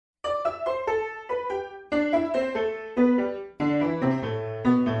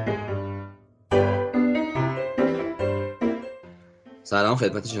سلام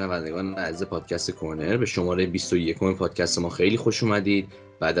خدمت شنوندگان عزیز پادکست کورنر. به شماره 21 پادکست ما خیلی خوش اومدید.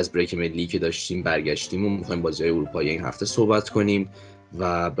 بعد از بریک ملی که داشتیم برگشتیم و می‌خوایم بازی‌های اروپایی این هفته صحبت کنیم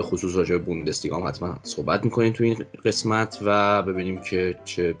و به خصوص راجع به بوندسلیگا هم حتما صحبت می‌کنیم تو این قسمت و ببینیم که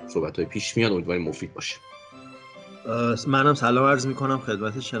چه صحبت‌های پیش میاد. امیدواریم مفید باشه. منم سلام عرض میکنم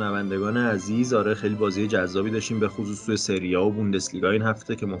خدمت شنوندگان عزیز. آره خیلی بازی جذابی داشتیم به خصوص توی سری آ و بوندسلیگا این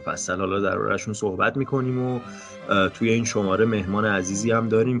هفته که مفصل حالا درباره‌شون صحبت میکنیم و توی این شماره مهمان عزیزی هم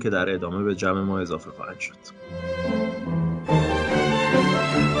داریم که در ادامه به جمع ما اضافه خواهد شد.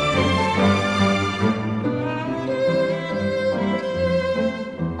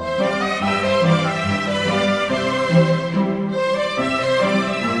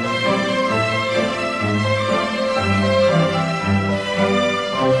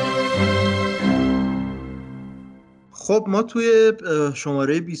 خب ما توی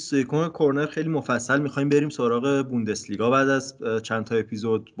شماره 21 کورنر خیلی مفصل میخوایم بریم سراغ بوندسلیگا. بعد از چند تا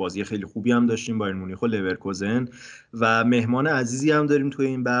اپیزود بازی خیلی خوبی هم داشتیم بایرن مونیخ و لورکوزن و مهمان عزیزی هم داریم توی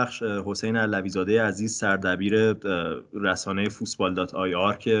این بخش، حسین علوی‌زاده عزیز، سردبیر رسانه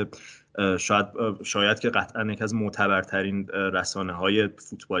فوتبال.ir که شاید که قطعا یکی از معتبرترین رسانه‌های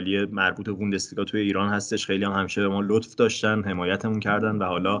فوتبالی مربوط به بوندسلیگا توی ایران هستش. خیلی هم همیشه به ما لطف داشتن، حمایتمون کردن و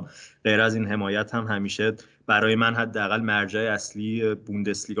حالا غیر از این حمایت هم همیشه برای من حداقل مرجع اصلی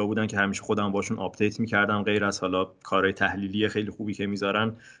بوندسلیگا بودن که همیشه خودم باشون آپدیت می‌کردم. غیر از حالا کارهای تحلیلی خیلی خوبی که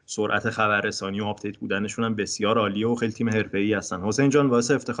می‌ذارن، سرعت خبررسانی و آپدیت بودنشون هم بسیار عالیه و خیلی تیم حرفه‌ای هستن. حسین جان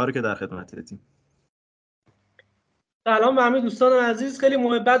واسه افتخاره که در خدمتتیم. سلام به همه دوستان عزیز، خیلی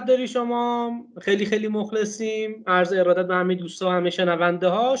محبت داری شما، خیلی خیلی مخلصیم. عرض ارادت به همه دوستا، همه شنونده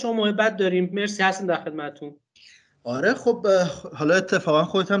ها، شما محبت داریم، مرسی، هستیم در خدمتتون. آره خب حالا اتفاقا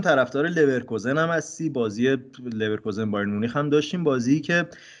خودت هم طرفدار لورکوزن هم هستی، بازی لورکوزن بایرن مونیخ هم داشتیم، بازی که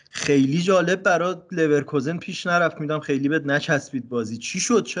خیلی جالب برای لورکوزن پیش نرفت، میدونم خیلی بهت نچسبید بازی. چی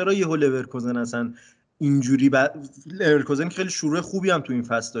شد؟ چرا یهو لورکوزن اصلا اینجوری لورکوزن خیلی شروع خوبی هم تو این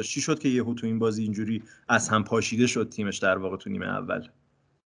فصل داشت، چی شد که یهو تو این بازی اینجوری از هم پاشیده شد تیمش در واقع تو نیمه اول؟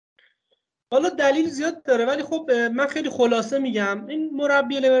 حالا دلیل زیاد داره ولی خب من خیلی خلاصه میگم. این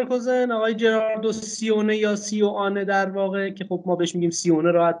مربی لورکوزن آقای جراردو سیونه یا سیوانه در واقع، که خب ما بهش میگیم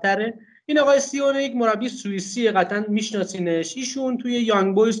سیونه راحت تره. این آقای سیونه یک مربی سوئیسیه، قطعا میشناسینش. ایشون توی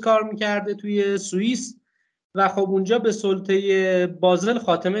یانگ بویز کار میکرده توی سوئیس و خب اونجا به سلطه بازل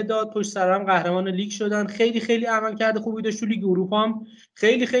خاتمه داد، پشت سر هم قهرمان لیگ شدن. خیلی خیلی عمل کرده خوبی داشت تو لیگ اروپا هم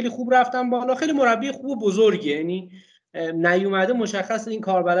خیلی خیلی خوب رفتن بالا. خیلی مربی خوب و بزرگه، یعنی نیومده مشخص این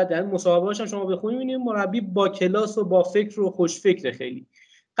کار بلده. مصاحبه‌اش هم شما بخونید می‌بینید مربی با کلاس و با فکر و خوش فکر. خیلی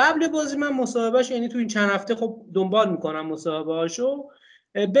قبل بازی من مصاحبه‌اش، یعنی تو این چند هفته خب دنبال می‌کنم مصاحبه‌اشو،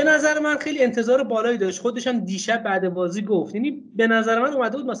 به نظر من خیلی انتظار بالایی داشت. خودش هم دیشب بعد بازی گفت، یعنی به نظر من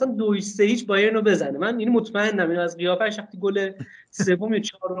اومده بود مثلا 2-3 بایرن رو بزنه. من یعنی مطمئنم اینو از قیافش وقتی گل سوم یا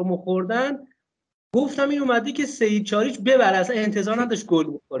 4 رو خوردن گفتم این اومده که 3-4 ببره، اصلا انتظار نداشت گل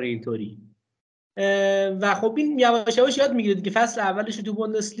بخوره اینطوری. و خب این یواش یواش یاد میگیره دیگه، فصل اولش تو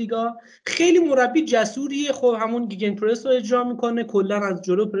بوندسلیگا. خیلی مربی جسوریه، خب همون گیگن پرس رو اجرا میکنه، کلا از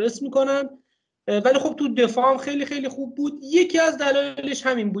جلو پرس میکنن، ولی خب تو دفاع هم خیلی خیلی خوب بود. یکی از دلایلش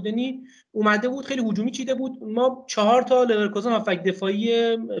همین بود، یعنی اومده بود خیلی هجومی چیده بود. ما 4 تا لورکوزن هافک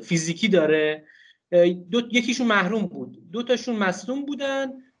دفاعی فیزیکی داره، یکیشون محروم بود، 2 تاشون مصدوم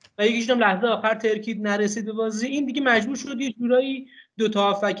بودن و یکیشون هم لحظه آخر ترکید نرسید به بازی. این دیگه مجبور شد یه جورایی 2 تا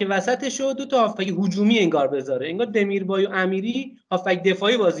هافک وسطش و 2 تا هافک هجومی انگار بذاره. انگار دمیربای و امیری هافک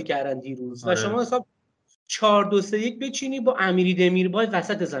دفاعی بازی کردن دیروز و شما حساب 4-2-3-1 بچینی با امیری دمیربای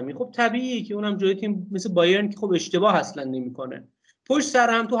وسط زمین. خب طبیعیه که اونم جلوی تیم مثل بایرن که خب اشتباه اصلا نمیکنه. پشت سر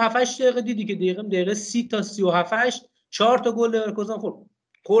هم تو 7-8 دقیقه دیدی که دقیقه 30 تا 37 4 تا گل لورکوزن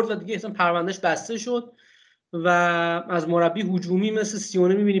خورد و دیگه اصلا پروندهش بسته شد. و از مربی هجومی مثل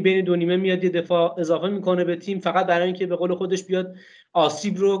سیونه می‌بینی بین دو نیمه میاد یه دفاع اضافه میکنه به تیم، فقط برای اینکه به قول خودش بیاد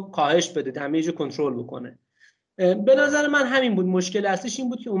آسیب رو کاهش بده، دمیج رو کنترل بکنه. به نظر من همین بود مشکل اصلیش، این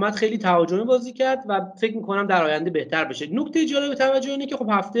بود که اومد خیلی تهاجمی بازی کرد و فکر میکنم در آینده بهتر بشه. نکته جالب توجه اینه که خب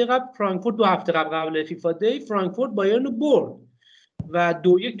هفته قبل فرانکفورت، 2 هفته قبل فیفا دی، فرانکفورت بایرن رو برد و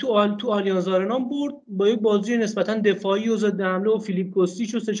 2-1 تو آلیانز آرنا برد با یک بازی نسبتا دفاعی و ضد حمله و فیلیپ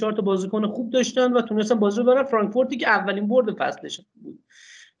کوستیچ و 3-4 تا بازیکن خوب داشتن و تونستن بازی رو ببرن. فرانکفورتی که اولین برد فصلش بود.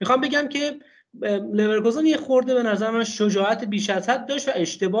 میخوام بگم که لورکوزن یه خورده به نظر من شجاعت بیش از حد داشت و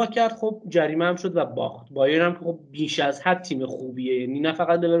اشتباه کرد، خب جریمه هم شد و باخت. بایرن هم خب بیش از حد تیم خوبیه، یعنی نه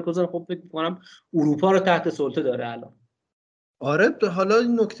فقط لورکوزن، خب فکر می‌کنم اروپا رو تحت سلطه داره الان. آره حالا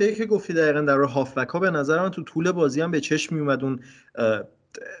این نکته‌ای که گفتی دقیقاً در راه هافبک ها به نظر من تو طول بازی هم به چشم میومد، اون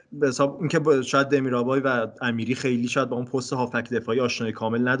به حساب اینکه شاید دمیرابای و امیری خیلی شاید با اون پست هافک دفاعی آشنایی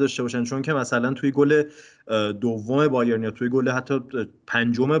کامل نداشته باشن، چون که مثلا توی گل دوم بایرن یا توی گل حتی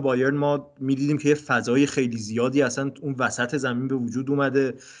پنجم بایرن ما می‌دیدیم که یه فضای خیلی زیادی اصلا اون وسط زمین به وجود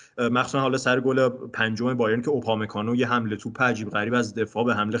اومده، مخصوصا حالا سر گل پنجم بایرن که اوپامکانو یه حمله توپ عجیب غریب از دفاع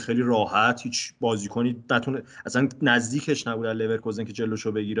به حمله خیلی راحت، هیچ بازیکنی نتونه اصلا نزدیکش نبود لورکوزن که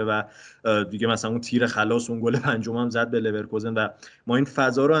جلوشو بگیره و دیگه مثلا اون تیر خلاص اون گل پنجم هم زد به لورکوزن و ما این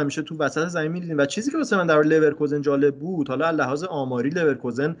فضا رو همیشه تو وسط زمین می‌دیدیم. و چیزی که واسه من در لورکوزن جالب بود، حالا از لحاظ آماری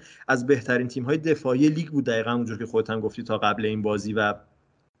لورکوزن از بهترین تیم‌های دفاعی لیگ بود، دقیقاً اونجوری که خودت هم گفتی تا قبل این بازی، و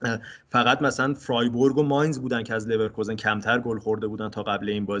فقط مثلا فرایبورگ و ماینز بودن که از لورکوزن کمتر گل خورده بودن تا قبل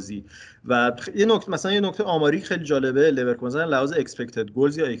این بازی. و یه نکته آماری خیلی جالبه، لورکوزن لحاظ اکسپکتد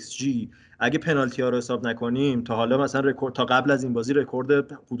گلز یا ایکس جی اگه پنالتی ها رو حساب نکنیم تا حالا مثلا رکورد تا قبل از این بازی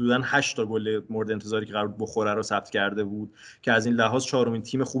رکورد حدوداً 8 تا گل مورد انتظاری که قرار بخوره رو ثبت کرده بود که از این لحاظ چهارمین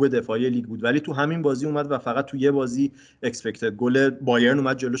تیم خوب دفاعی لیگ بود، ولی تو همین بازی اومد و فقط تو یه بازی اکسپکتد گل بایرن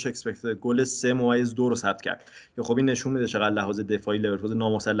اومد جلوش اکسپکتد گل 3.2 رو ثبت کرد که خب این نشون میده چقدر لحاظ دفاعی لورکوزن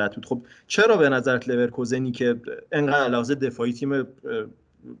نامسلط بود. خب چرا به نظرت لورکوزنی که انقدر لحاظ دفاعی تیم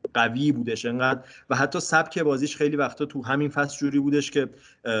قوی بودش انقدر و حتی سبک بازیش خیلی وقتا تو همین فصل جوری بودش که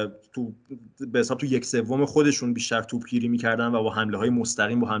تو به حساب تو یک سوم خودشون بیشتر توپگیری می‌کردن و با حمله‌های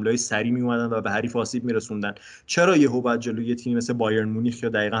مستقیم با حمله‌های سریع میومدن و به حریف آسیب میرسوندن، چرا یهو بعد جلوی یه تیم مثل بایرن مونیخ یا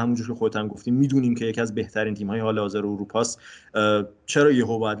دقیقاً همونجوری که خودت هم گفتی میدونیم که یکی از بهترین تیم‌های حال حاضر اروپاست، چرا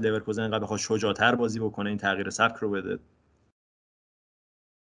یهو بعد لورکوزن انقدر بخواد شجاع‌تر بازی بکنه، این تغییر سبک رو بده؟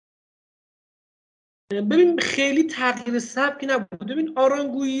 ببین خیلی تغییر سبکی نبود. ببین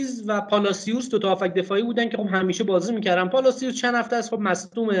آرانگویز و پالاسیوس دو تا هافک دفاعی بودن که خب همیشه بازی میکردن. پالاسیوس چند هفته است خب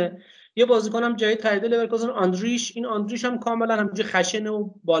مصدومه، یه بازیکنم جدید خریده لورکوزن آندریش هم کاملا همینجوری خشنه و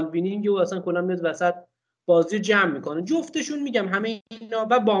بالبینینگ و اصلا کلا میاد وسط بازی جمع میکنه. جفتشون میگم همه اینا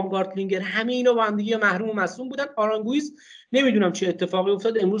و بامگارتلینگر همه اینا با هم دیگه محروم و مصدوم بودن. آرانگویز نمیدونم چه اتفاقی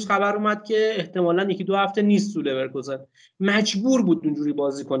افتاد، امروز خبر اومد که احتمالاً یکی دو هفته نیست تو لورکوزن، مجبور بود اونجوری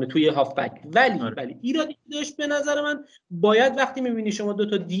بازی کنه توی هافبک. ولی ایرادی داشت به نظر من، باید وقتی میبینی شما دو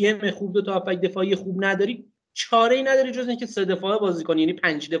تا دی ام خوب دو تا هافبک دفاعی خوب نداری، چاره‌ای نداری جز اینکه سه دفاعه بازی کنی، یعنی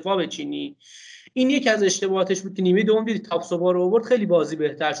 5 دفاع بچینی. این یکی از اشتباهاتش بود که نیمه دوم دیدی تاپسوبا رو آورد، خیلی بازی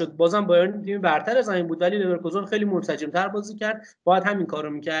بهتر شد. بازم بایرن تیم برتر از این بود ولی لورکوزن خیلی منسجم‌تر بازی کرد، باید همین کارو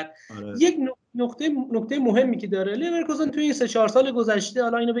می‌کرد. یک نکته مهمی که داره لورکوزن توی این 3-4 سال گذشته،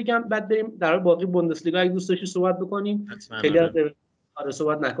 حالا اینو بگم بعد بریم در باقی بوندسلیگا اگه دوست داشتی صحبت بکنیم، خیلی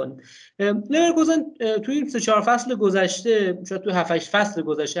صحبت نکنیم. لورکوزن توی این 3-4 فصل گذشته، شاید توی 7-8 فصل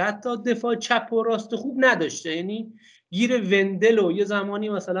گذشته حتی دفاع چپ و راست خوب نداشته، یعنی گیر وندل و یه زمانی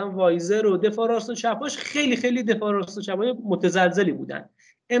مثلا وایزر و دفاع راست و چپاش خیلی دفاع راست و چپای متزلزلی بودن.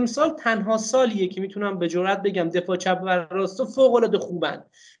 امسال تنها سالیه که میتونم به جرئت بگم دفاع چپ و راست فوق العاده خوبن.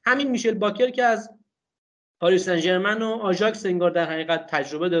 همین میشل باکر که از پاریس سن ژرمن و آژاکس انگار در حقیقت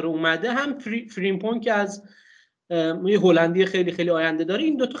تجربه داره اومده، هم فریمپون که از یه هلندی خیلی آینده داره،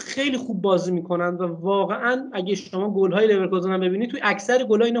 این دوتا خیلی خوب بازی میکنن و واقعا اگه شما گل‌های لورکوزن رو ببینید توی اکثر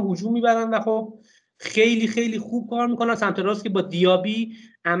گل‌ها اینا هجوم میبرن و خب خیلی خوب کار میکنن. سمت راست که با دیابی،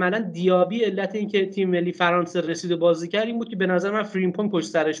 عملا دیابی علت این که تیم ملی فرانسه رسید بازی کرد این بود که به نظر من فریمپونگ پشت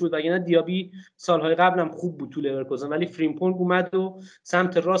سرش بود، وگرنه دیابی سالهای قبلم خوب بود تو لورکوزن، ولی فریمپونگ اومد و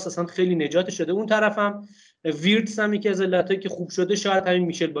سمت راست اصلا خیلی نجات شده. اون طرفم ویرتس هم یکی از علتایی که خوب شده شاید همین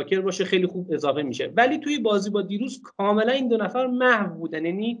میشل باکر باشه، خیلی خوب اضافه میشه. ولی توی بازی با دیروز کاملا این دو نفر محو بودن.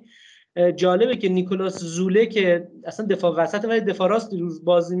 یعنی جالبه که نیکولاس زوله که اصلا دفاع وسط ولی دفاع راست دیروز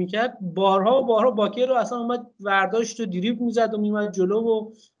بازی میکرد، بارها باکر رو اصلا اومد ورداشت و دریبل میزد و میومد جلو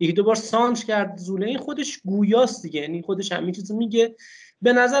و یکی دو بار سانچ کرد. زوله این خودش گویاست دیگه، یعنی خودش همین چیزو میگه.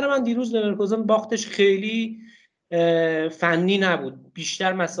 به نظر من دیروز لورکوزن باختش خیلی فنی نبود،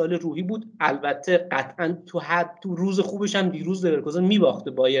 بیشتر مسائل روحی بود. البته قطعا تو روز خوبش هم دیروز لورکوزن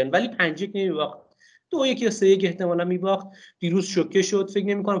میباخته بایرن، ولی 5-1 نمیباخت، 2-1 یا 3-1 احتمالاً میباخت. دیروز شوکه شد، فکر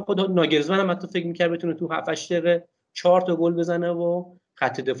نمی‌کنم خود ناگلزمن هم حتی فکر می‌کرد بتونه تو 7-8 دقیقه 4 تا گل بزنه و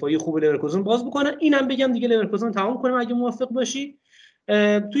خط دفاعی خوب لورکوزن باز بکنه. اینم بگم دیگه لورکوزن تمام کنیم اگه موافق باشی.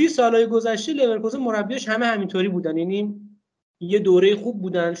 توی سالهای گذشته لورکوزن مربیاش همه همینطوری بودن، یعنی یه دوره خوب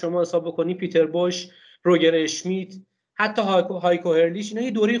بودن. شما حساب بکنی پیتر بوش، روگر اشمیت، حتی هایکو هرلیش، اینا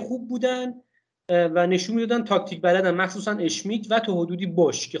یه دوره خوب بودن و نشون میدادن تاکتیک بلدن، مخصوصا اشمیت و تا حدودی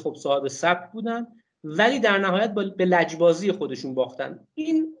بوش که خب صاحب سبک بودن، ولی در نهایت به لجبازی خودشون باختن.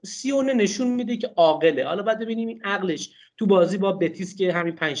 این سیونه نشون میده که عاقله. حالا بعد ببینیم این عقلش تو بازی با بتیس که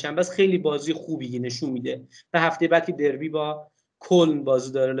همین پنجشنبه است خیلی بازی خوبی نشون میده و هفته بعد که دربی با کلن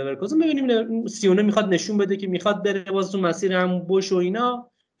بازی داره لورکوزن، ببینیم سیونه میخواد نشون بده که میخواد بره باز تو مسیر هم بوش و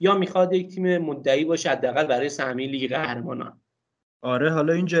اینا، یا میخواد یک تیم مدعی باشه حداقل برای سهمیه لیگ قهرمانان. آره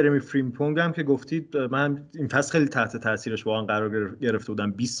حالا این جرمی فریمپونگ هم که گفتید، من این فصل خیلی تحت تاثیرش واقعا قرار گرفته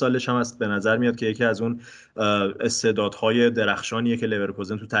بودم. 20 سالش هم است، به نظر میاد که یکی از اون استعدادهای درخشانیه که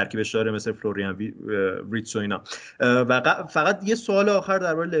لورکوزن تو ترکیبش داره، مثل فلوریان ویتس و اینا. و فقط یه سوال آخر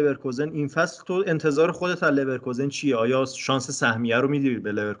درباره لورکوزن، این فصل تو انتظار خودت از لورکوزن چیه؟ آیا شانس سهمیه رو میدی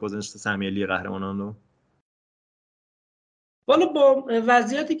به لورکوزن، سهمیه لیگ قهرمانان رو؟ والا با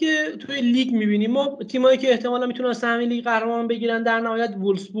وضعیتی که توی لیگ می‌بینیم، ما تیمایی که احتمالاً میتونن سهمیه لیگ قهرمان بگیرن در نهایت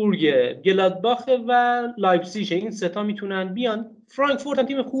وولفسبورگ، گلادباخ و لایپزیگ. این سه تا میتونن بیان. فرانکفورت هم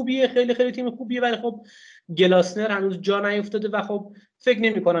تیم خوبیه، خیلی خیلی تیم خوبیه، ولی خب گلاسنر هنوز جا نیفتاده و خب فکر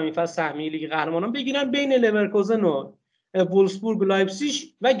نمی‌کنم این فصل سهمیه لیگ قهرمانان بگیرن. بین لورکوزن و وولفسبورگ، لایپزیگ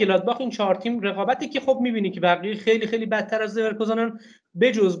و گلادباخ، این چهار تیم رقابتی که خب می‌بینی که بقیه خیلی خیلی بدتر از لورکوزنن.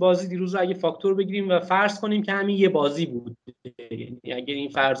 بجز بازی دیروز رو اگه فاکتور بگیریم و فرض کنیم که همین یه بازی بود، یعنی اگه این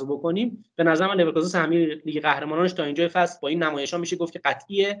فرض رو بکنیم، به نظر من لورکوزن سهمیه لیگ قهرمانانش تا اینجای فصل با این نمایش‌ها میشه گفت که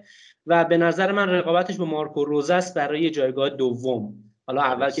قطعیه و به نظر من رقابتش با مارکو روزه است برای جایگاه دوم. حالا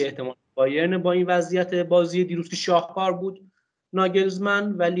اول که احتمال بایرن با این وضعیت بازی دیروز که شاهکار بود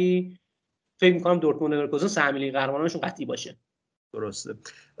ناگلزمن، ولی فکر می‌کنم دورتموند لورکوزن سهمیه لیگ قهرمانانشون قطعی باشه. درسته.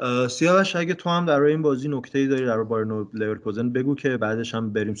 سیاوش اگه تو هم در این بازی نکته‌ای داری در بایرن و لورکوزن بگو که بعدش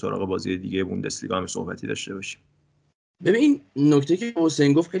هم بریم سراغ بازی دیگه بوندسلیگا هم صحبتی داشته باشیم. ببین نکته که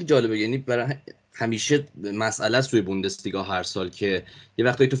حسین گفت خیلی جالبه، یعنی برای همیشه مسئله است توی بوندسلیگا هر سال که یه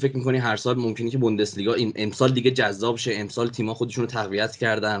وقتایی تو فکر می‌کنی هر سال ممکنه که بوندسلیگا این امسال دیگه جذاب شه، امسال تیم‌ها خودشون رو تقویت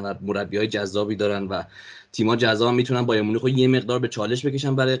کردن و مربیای جذابی دارن و تیم‌ها جذاب میتونن بایر مونیخ رو یه مقدار به چالش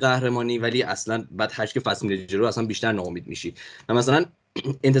بکشن برای قهرمانی، ولی اصلا بعد هر که فصل میره جلو اصلا بیشتر ناامید میشی. و مثلا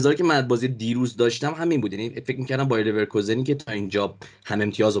انتظاری که من بازی دیروز داشتم همین بود، یعنی فکر می‌کردم بایرلورکوزنی که تا اینجا هم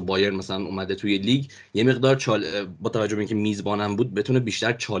امتیاز و بایرن مثلا اومده توی لیگ یه مقدار با توجه به اینکه میزبانم بود بتونه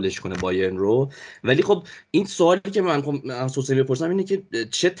بیشتر چالش کنه بایرن رو. ولی خب این سوالی که من از حسین بپرسم اینه که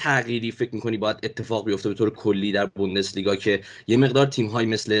چه تغییری فکر می‌کنی باید اتفاق بیفته به طور کلی در بوندسلیگا که یه مقدار تیم‌های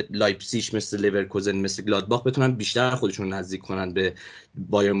مثل لایپزیگ، مثل لورکوزن، مثل گلادباخ بتونن بیشتر خودشون رو نزدیک کنن به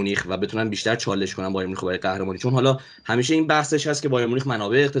بایر مونیخ و بتونن بیشتر چالش کنن بایر مونیخ برای قهرمانی؟ چون حالا همیشه این بحثش هست که بایر مونیخ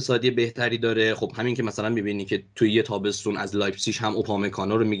منابع اقتصادی بهتری داره. خب همین که مثلا می‌بینی که توی یه تابستون از لایپزیگ هم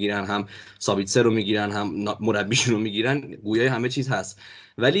اوپامکانو رو میگیرن، هم سابیتسر رو میگیرن، هم مربیشون رو میگیرن، گویای همه چیز هست.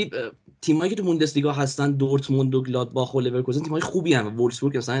 ولی تیمایی که تو بوندسلیگا هستن، دورتموند و گلادباخ و لورکوزن، تیمای خوبی ان.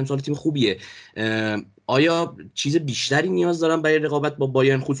 وولفسبورگ مثلا امسال تیم خوبیه. آیا چیز بیشتری نیاز دارن برای رقابت با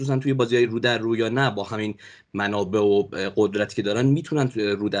بایرن، خصوصا توی بازی‌های رو در رو، یا نه با همین منابع و قدرتی که دارن میتونن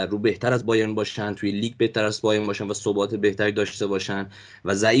رو در رو بهتر از بایرن باشن، توی لیگ بهتر از بایرن باشن و ثبات بهتری داشته باشن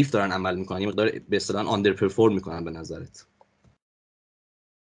و ضعیف دارن عمل میکنن، یه مقدار به اصطلاح آندر پرفورم میکنن به نظرت؟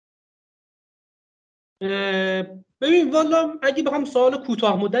 ببین والا اگه بخوام سوال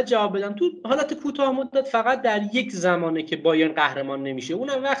کوتاه مدت جواب بدم، تو حالت کوتاه مدت فقط در یک زمانه که بایرن قهرمان نمیشه،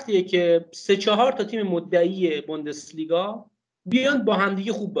 اونم وقتیه که 3-4 تا تیم مدعی بوندسلیگا بیان با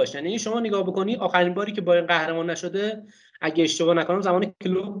همدیگه خوب باشن. یعنی شما نگاه بکنی آخرین باری که بایرن قهرمان نشده اگه اشتباه نکنم زمان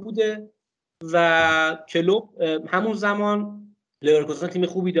کلوب بوده و کلوب همون زمان لورکوزن تیم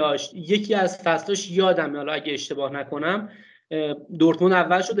خوبی داشت. یکی از فصلاش یادمه، حالا اگه اشتباه نکنم دورتموند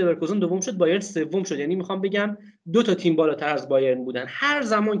اول شد، لورکوزن دوم شد، بایرن سوم شد. یعنی میخوام بگم 2 تا تیم بالاتر از بایرن بودن. هر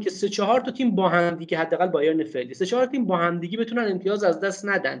زمان که 3-4 تا تیم با هم دیگه، حداقل بایرن فعلی 3-4 تیم با هم دیگه بتونن امتیاز از دست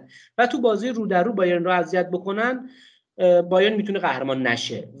ندن و تو بازی رو در رو بایرن رو اذیت بکنن، بایرن میتونه قهرمان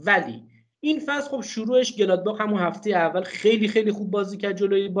نشه. ولی این فصل خب شروعش گلادباخ همون هفته اول خیلی خیلی خوب بازی کرد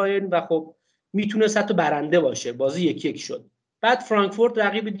جلوی بایرن و خب میتونه حتی برنده باشه، بازی 1-1 شد. بعد فرانکفورت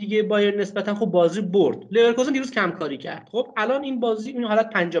رقیب دیگه بایرن نسبتا خب بازی برد. لورکوزن دیروز کم کاری کرد. خب الان این بازی این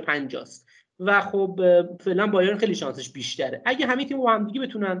حالت 50-50 است و خب فعلا بایرن خیلی شانسش بیشتره. اگه همه تیم با هم دیگه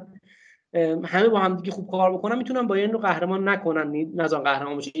بتونن همه با هم دیگه خوب کار بکنن، میتونن بایرن رو قهرمان نکنن، نذارن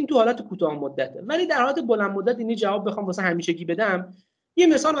قهرمان بشه. این تو حالت کوتاه مدته. ولی در حالت بلند مدت اینی جواب بخوام واسه همیشگی بدم، یه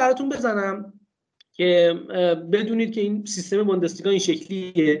مثال براتون بزنم که بدونید که این سیستم بوندسلیگا این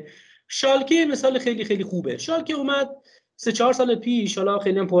شکلیه. شالکه مثال خیلی خیلی خوبه. شالکه اومد 3-4 سال پیش، حالا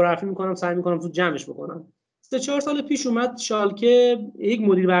خیلی هم پرحرفی میکنم، سعی میکنم زود جمعش بکنم. 3-4 سال پیش اومد شالکه یک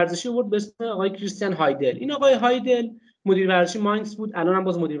مدیر ورزشی آورد به اسم آقای کریستیان هایدل. این آقای هایدل مدیر ورزشی ماینز بود، الان هم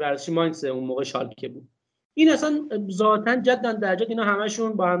باز مدیر ورزشی ماینز، اون موقع شالکه بود. این اصلا ذاتاً جداً در جد اینا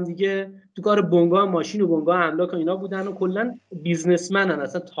همشون با هم دیگه تو کار بنگاه ماشین و بنگاه املاک و اینا بودن و کلا بیزنسمنن،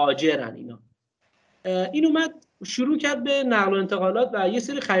 اصلا تاجرن اینا. این اومد شروع کرد به نقل و انتقالات و یه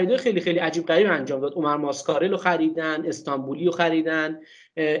سری خریدای خیلی خیلی عجیب غریب انجام داد. عمر ماسکارل رو خریدن، استانبولی رو خریدن،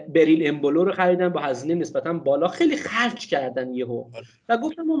 بریل امبولو رو خریدن با هزینه نسبتا بالا، خیلی خرج کردن یهو و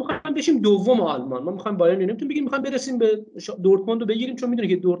گفتن ما می‌خوایم بشیم دوم آلمان، ما می‌خوایم بایرن نمیتون بگیم می‌خوایم برسیم به دورتموند رو بگیریم، چون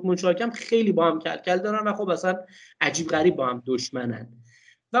می‌دونید که دورتموند شالکه هم خیلی با هم کلکل دارن و خب اصلا عجیب غریب با هم دشمنن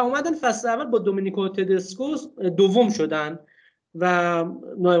و اومدن فصل اول با دومینیکو تدسکو دوم شدن و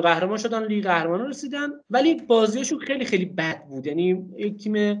نایب قهرمان شدن، لیگ قهرمانان رسیدن، ولی بازیاشون خیلی خیلی بد بود. یعنی یک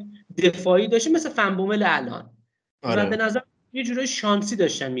تیم دفاعی داشته مثل فنبومل الان و به نظر یه جورای شانسی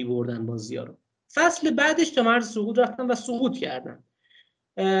داشتن می‌بردن بازی‌ها رو. فصل بعدش تا مرز سقوط رفتن و سقوط کردن.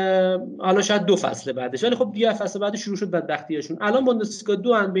 حالا شاید 2 فصل بعدش، ولی خب دیگه فصل بعدش شروع شد بدبختیاشون. الان بوندسلیگا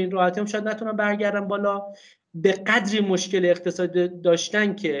 2 ان، به این راحتی هم شاید نتونن برگردن بالا، به قدری مشکل اقتصادی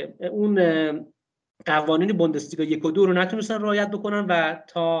داشتن که اون قوانین بوندسلیگا 1 و 2 رو نتونستن رعایت بکنن و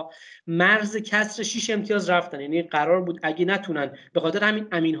تا مرز کسر 6 امتیاز رفتن. یعنی قرار بود اگه نتونن، به خاطر همین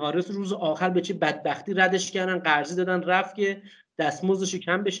امین حارس روز آخر به چه بدبختی ردش کردن، قرضی دادن رفت که دستمزدش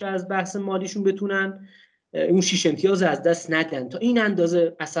کم بشه از بحث مالیشون، بتونن اون 6 امتیاز از دست ندن. تا این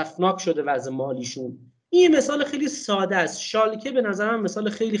اندازه اسفناک شده وضع مالیشون. این مثال خیلی ساده است. شالکه به نظر من مثال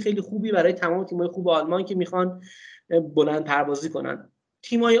خیلی خیلی خوبی برای تمام تیم‌های خوب آلمان که میخوان بلند پروازی کنن.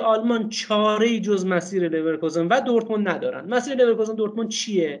 تیم‌های آلمان چاره‌ای جز مسیر لورکوزن و دورتموند ندارن. مسیر لورکوزن دورتموند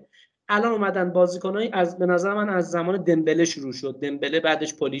چیه؟ الان اومدن بازیکنای از به نظر من از زمان دمبله شروع شد. دمبله،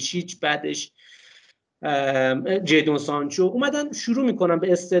 بعدش پولیشیچ، بعدش جیدون سانچو، اومدن شروع میکنن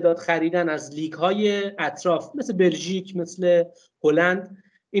به استعداد خریدن از لیگ‌های اطراف مثل بلژیک، مثل هلند.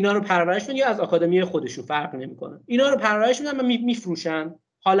 اینا رو پرورش میدن یا از آکادمی خودشون، فرق نمیکنه. اینا رو پرورش میدن و میفروشن.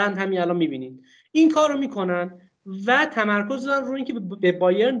 هالند همین الان میبینید این کارو میکنن و تمرکز دارن روی اینکه به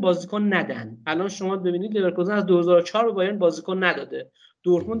بایرن بازیکن ندن. الان شما ببینید لورکوزن از 2004 به بایرن بازیکن نداده.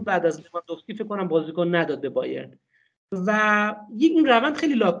 دورتموند بعد از لواندوفسکی فکر کنم بازیکن نداد به بایرن و این روند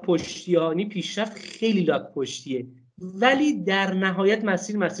خیلی لاک پشتیانی، پیشرفت خیلی لاک پشتیه، ولی در نهایت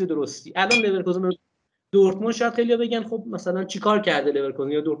مسیر درستی. الان لورکوزن دورتموند شاید خیلی بگن خب مثلا چیکار کرده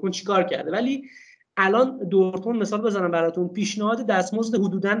لورکوزن یا دورتموند چیکار کرده، ولی الان دورتموند مثال بزنم براتون، پیشنهاد دستمزد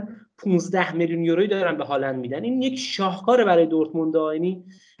حدوداً 15 میلیون یورویی دارن به هالند میدن. این یک شاهکاره برای دورتموند. یعنی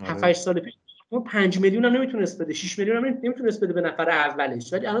 7-8 سال پیش دورتموند 5 میلیون هم نمیتونست بده، 6 میلیون هم نمیتونست بده به نفر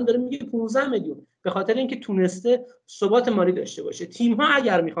اولش، ولی الان داره میگه 15 میلیون به خاطر اینکه تونسته ثبات مالی داشته باشه. تیم ها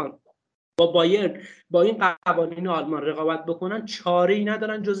اگر میخوان با بایرن با این قوانین آلمان رقابت بکنن، چاره‌ای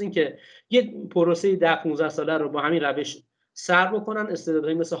ندارن جز اینکه یه پروسه 10-15 ساله رو با همین روش سر بکنن،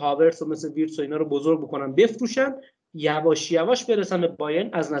 استعدادهای مثل هاورتس و مثل ویرتس و اینا رو بزرگ بکنن، بفروشن، یواش یواش برسن به بایرن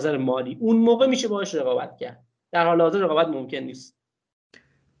از نظر مالی. اون موقع میشه باهاش رقابت کرد. در حال حاضر رقابت ممکن نیست.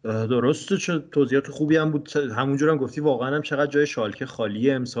 درسته، چه توضیحات خوبی هم بود. همونجور هم گفتی واقعا هم چقدر جای شالکه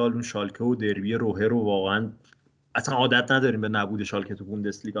خالیه امسال. اون شالکه و دربی روحه رو واقعا اصلا عادت نداریم به نبود شالکه تو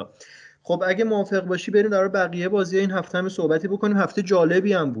بوندسلیگا. خب اگه موافق باشی بریم در بقیه بازی این هفته هم صحبتی بکنیم. هفته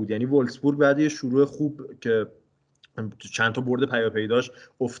جالبی هم بود، یعنی وولفسبورگ بعد یه شروع خوب که چند تا برد پیاپی داشت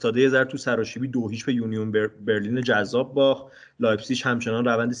افتاده یه ذره تو سراشیبی 2-0 به یونیون برلین جذاب باخت. لایپزیگ همچنان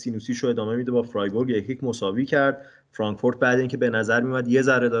روند سینوسیشو ادامه میده، با فرایبورگ 1-1 مساوی کرد. فرانکفورت بعد اینکه به نظر میاد یه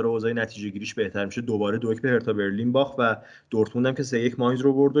ذره داره اوضاع نتیجه گیریش بهتر میشه، دوباره 2-1 به هرتا برلین باخت و دورتموند هم که 3-1 ماینز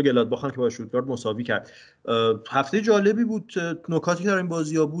رو برد و گلادباخ هم که با شوتگارت مساوی کرد. هفته جالبی بود. نکاتی که در این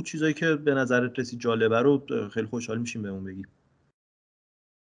بازی‌ها بود، چیزایی که به نظرت رسید جالبه رو خیلی خوشحال میشیم بهمون بگی.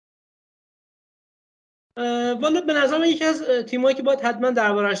 والا به نظر من یکی از تیمایی که باید حتما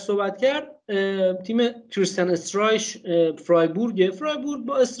دربارش صحبت کرد تیم کریستیان استرایش فرایبورگ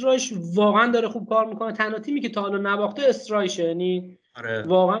با استرایش واقعا داره خوب کار میکنه. تنها تیمی که تا حالا نباخته استرایشه. یعنی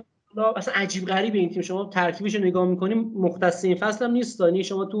واقعا اصلا عجیب غریبه این تیم. شما ترکیبش رو نگاه میکنیم مختص این فصل هم نیست. یعنی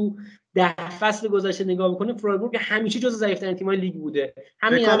شما تو 10 فصل گذشته نگاه میکنیم فرایبورگ همیشه جزو ضعیف‌ترین تیم‌های لیگ بوده.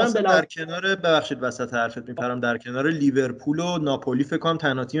 همین الان در کنار ببخشید وسط حرفت میپرم، در کنار لیورپول و ناپولی فکر کنم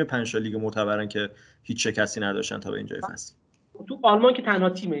تنها تیم 5 لیگ معتبرن که هیچ شکستی نداشتن تا به اینجای فصل. تو آلمان که تنها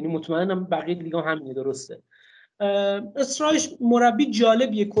تیمه، یعنی مطمئنم بقیه لیگ‌ها همینه. درسته. استرایش مربی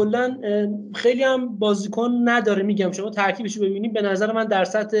جالبیه، کلا خیلی هم بازیکن نداره. میگم شما ترکیبش رو ببینید به نظر من در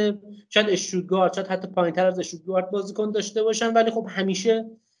سطح شاید اشتوتگارت، شاید حتی پایین‌تر از اشتوتگارت بازیکن داشته باشن، ولی خب همیشه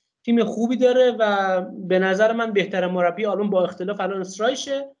تیم خوبی داره و به نظر من بهترین مربی آلمان با اختلاف الان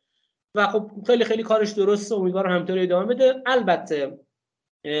استرایشه و خب خیلی خیلی کارش درسته. امیدوارم همینطوری ادامه بده. البته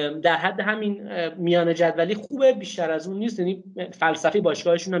در حد همین میانه جدولی خوبه، بیشتر از اون نیست. یعنی فلسفی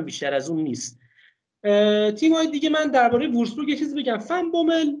باشگاهشون هم بیشتر از اون نیست. تیم‌های دیگه من درباره وولفسبورگ یه چیزی بگم.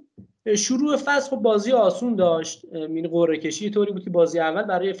 فنبومل شروع فصل خب بازی آسون داشت، یعنی قرعه کشی طوری بود که بازی اول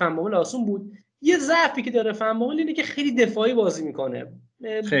برای فنبومل آسون بود. یه ضعفی که داره فنبومل اینه که خیلی دفاعی بازی میکنه.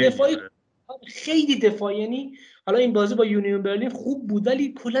 دفاعی خیلی دفاعی، یعنی حالا این بازی با یونیون برلین خوب بود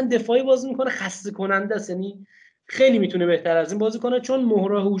ولی کلا دفاعی بازی میکنه، خسته کننده است، یعنی خیلی میتونه بهتر از این بازی کنه چون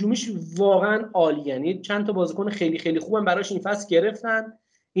مهره هجومیش واقعا عالی، یعنی چند تا بازیکن خیلی خیلی خوبن براش این فصل گرفتن.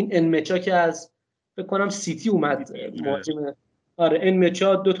 این انمچا که از فکر کنم سیتی اومد مهاجم، آره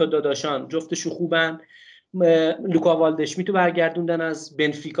انمچا، دو تا داداشان جفتشو خوبن. لوکا والدشمیتو برگردوندن از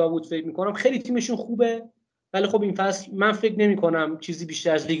بنفیکا بود فکر میکنم، خیلی تیمشون خوبه. ولی خب این فصل من فکر نمی‌کنم چیزی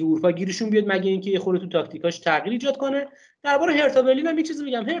بیشتر از لیگ اروپا گیرشون بیاد مگه اینکه یه خورده تو تاکتیکاش تغییر ایجاد کنه. درباره هرتا برلین هم یه چیزی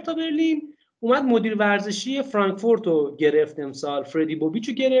میگم. هرتا برلین اومد مدیر ورزشی فرانکفورت رو گرفت امسال، فردی بوبیچ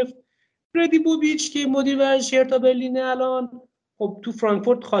رو گرفت. فردی بوبیچ که مدیر ورزشی هرتا برلین الان، خب تو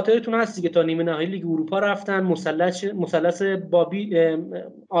فرانکفورت خاطرتون هست دیگه تا نیمه نهایی لیگ اروپا رفتن، مثلث بابی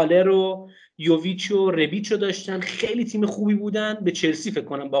آلر و یوویچ و ربیچ رو داشتن، خیلی تیم خوبی بودن، به چلسی فکر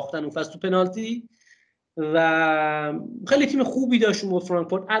کنم باختن اون فصل تو پنالتی و خیلی تیم خوبی داشت اون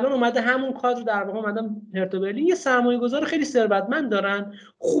فرانکفورت. الان اومده همون کادر در واقع اومدن هرتا برلین، یه سرمایه‌گذار خیلی ثروتمند دارن،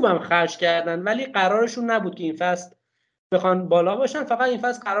 خوبم خرج کردن ولی قرارشون نبود که این فصل بخوان بالا باشن. فقط این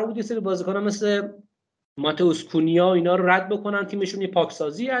فصل قرار بود یه سری بازیکن‌ها مثل ماتئوس کونیا اینا رو رد بکنن، تیمشون یه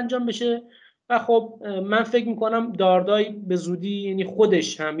پاکسازی انجام بشه و خب من فکر میکنم داردای به زودی یعنی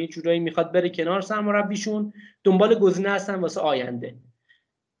خودش هم یه جورایی میخواد بره کنار سرمربیشون، دنبال گزینه هستن واسه آینده.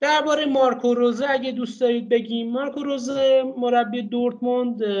 درباره مارکو روزه اگه دوست دارید بگیم، مارکو روزه مربی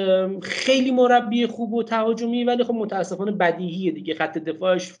دورتموند خیلی مربی خوب و تهاجمی ولی خب متاسفانه بدیهیه دیگه، خط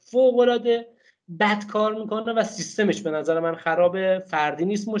دفاعش فوق‌العاده بد کار میکنه و سیستمش به نظر من خرابه، فردی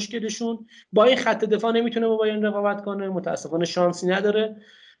نیست مشکلشون. با این خط دفاع نمیتونه با بایرن رقابت کنه، متاسفانه شانسی نداره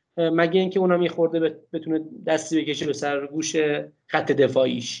مگه اینکه اونم یه خورده بتونه دستی بکشه به سر گوش خط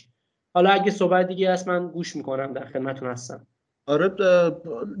دفاعیش. حالا اگه صحبت دیگه هست من گوش میکنم، در خدمتتون هستم. آره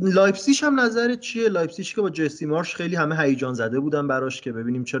لایپزیگ هم نظرت چیه؟ لایپزیگ که با جسی مارش خیلی همه هیجان زده بودن براش که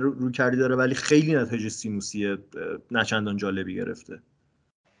ببینیم چه رو کردی داره ولی خیلی نتایج سینوسی نچندان جالبی گرفته.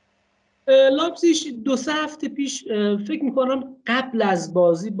 لایپزیگ 2-3 هفته پیش فکر میکنم قبل از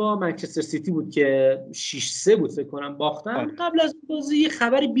بازی با منچستر سیتی بود که 6-3 بود فکر کنم باختن. قبل از بازی یه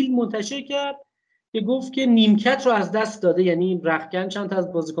خبری بیل منتشر کرد که گفت که نیمکت رو از دست داده، یعنی رختکن چند تا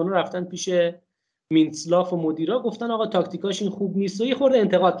از بازیکن‌ها رفتن پیش مینسلاف و مدیرا گفتن آقا تاکتیکاش این خوب نیست و یه خورده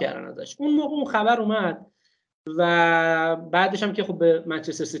انتقاد کردن ازش. اون موقع اون خبر اومد و بعدش هم که خب به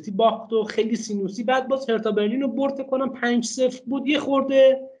منچستر سیتی باخت و خیلی سینوسی، بعد باز هرتا برلین رو برد کنم 5-0 بود، یه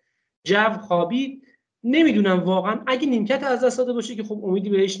خورده جو خوابید. نمیدونم واقعا اگه نیمکت از دست داده باشه که خب امیدی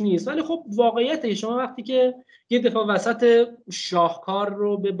بهش نیست، ولی خب واقعیت شما وقتی که یه دفاع وسط شاهکار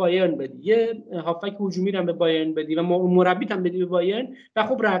رو به بایرن بدی، یه هافک هجومی رو به بایرن بدی و مربیت هم بدی به بایرن و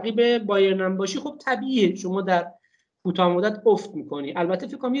خب رقیب بایرن هم باشی، خب طبیعیه شما در کوتاه مدت افت میکنی. البته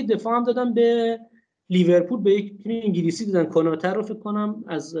فکر کنم یه دفاع هم دادن به لیورپول، به یک تیم انگلیسی دادن، کناتر رو فکر کنم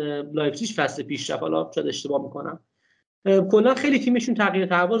از لایپزیگ فصل پیش رفت، حالا شاید اشتباه میکنم. کلا خیلی تیمشون تغییر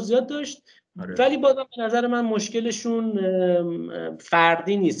تحول زیاد داشت. ولی بازم به نظر من مشکلشون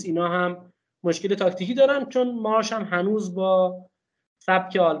فردی نیست، اینا هم مشکل تاکتیکی دارن چون مارش هم هنوز با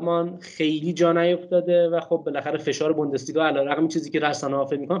سبک آلمان خیلی جا نیفتاده و خب بالاخره فشار بوندسلیگا علیرغم چیزی که رسانه‌ها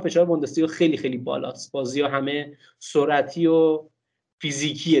فکر می‌کنن فشار بوندسلیگا خیلی خیلی بالاست، بازی‌ها همه سرعتی و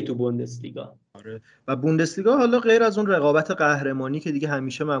فیزیکیه تو بوندسلیگا. آره و بوندسلیگا حالا غیر از اون رقابت قهرمانی که دیگه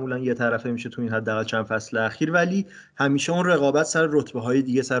همیشه معمولا یه طرفه میشه تو این حداقل چند فصل اخیر، ولی همیشه اون رقابت سر رتبه‌های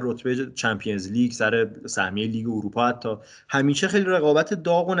دیگه، سر رتبه چمپیونز لیگ، سر سهمیه لیگ اروپا، حتی همیشه خیلی رقابت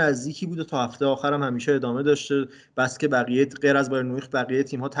داغ و نزدیکی بوده تا هفته آخر هم همیشه ادامه داشته. بس که بقیه غیر از بایرن مونیخ بقیه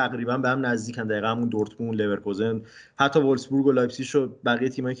تیم‌ها تقریبا به هم نزدیکن، دقیقاً همون دورتموند، لورکوزن، حتی وولفسبورگ و لایپزیگ و بقیه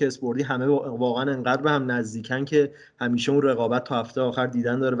تیمایی که اسپوردی همه واقعا انقدر به هم نزدیکن که همیشه اون رقابت تا هفته آخر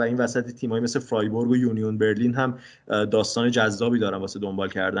دیدن داره و این وسط تیمایی مثل فرایبورگ و یونیون برلین هم داستان جذابی دارن واسه دنبال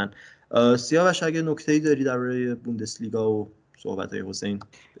کردن. سیاوش اگه نکته‌ای داری درباره بوندسلیگا و صحبت‌های حسین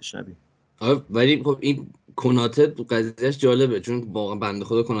بشنویم. ولی خب این کناته قضیهش جالبه چون واقعا بنده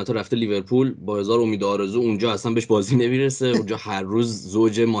خدا کناته رفته لیورپول با هزار امید و آرزو، اونجا اصلا بهش بازی نمیرسه، اونجا هر روز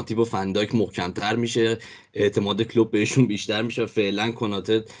زوج ماتیب و فنداک محکم‌تر میشه، اعتماد کلوب بهشون بیشتر میشه. فعلا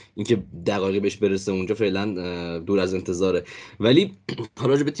کناته اینکه دقایقی بهش برسه اونجا فعلا دور از انتظاره. ولی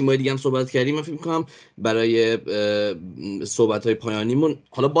راجع به تیم‌های دیگه هم صحبت کردیم، من فکر می‌کنم برای صحبت‌های پایانیمون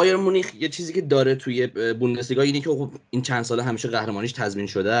حالا بایرن مونیخ یه چیزی که داره توی بوندسلیگا اینه که خب این چند ساله همیشه قهرمانیش تضمین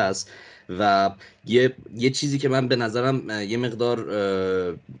شده است و یه چیزی که من به نظرم یه مقدار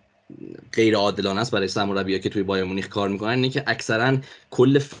غیر عادلانه است برای سرمربی‌ها که توی بایرن مونیخ کار میکنن اینه که اکثرا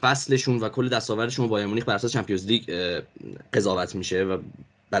کل فصلشون و کل دستاوردشون بایرن مونیخ بر اساس چمپیونز لیگ قضاوت میشه و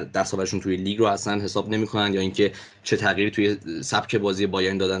دستاوردشون توی لیگ رو اصلا حساب نمی‌کنن یا اینکه چه تغییری توی سبک بازی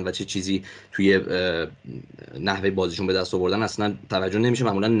بایرن دادن و چه چیزی توی نحوه بازیشون به دست آوردن اصلا توجه نمیشه.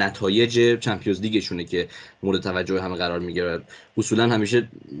 معمولا نتایج چمپیونز لیگشونه که مورد توجه همه قرار میگیره. اصولا همیشه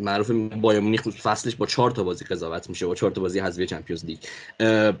معروف بایرن مونیخ فصلش با 4 تا بازی قضاوت میشه، با 4 تا بازی حذفی چمپیونز لیگ.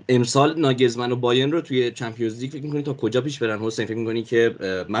 امسال ناگلزمن و بایرن رو توی چمپیونز لیگ فکر می‌کنی تا کجا پیش برن حسین؟ فکر می‌کنی که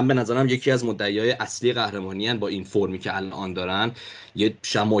من به نظرم یکی از مدعیای اصلی قهرمانی ان با این فرمی که الان دارن، یه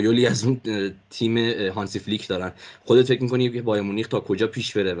شمایلی از اون تیم هانسی فلیک دارن. خودت فکر می‌کنی که بایرن مونیخ تا کجا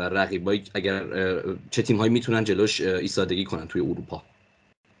پیش بره و رقیبای اگر چه تیم‌هایی میتونن جلوش ایستادگی کنن توی اروپا؟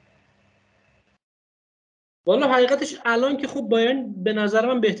 والا حقیقتش الان که خب بایرن به نظر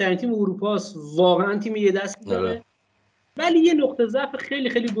من بهترین تیم اروپا است، واقعا تیم یه دستی داره. ولی یه نقطه ضعف خیلی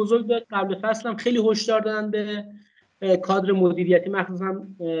خیلی بزرگ داره. قبل فصل هم خیلی هشدار دادن به کادر مدیریتی، مخصوصا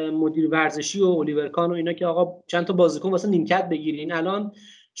مدیر ورزشی و الیور کان و اینا که آقا چند تا بازیکن واسه نیمکت بگیرین. الان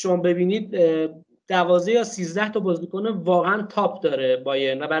شما ببینید 12 یا 13 تا بازیکن واقعا تاپ داره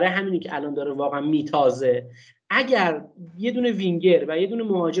بایرن و برای همینی که الان داره واقعا میتازه. اگر یه دونه وینگر و یه دونه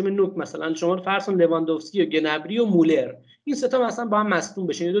مهاجم نوک، مثلا شما فرض کن لواندوفسکی و گنبری و مولر، این سه تا مثلا با هم مصدوم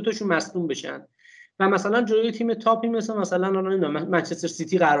بشن یا دو تاشون مصدوم بشن و مثلا جلوی تیم تاپی مثلا منچستر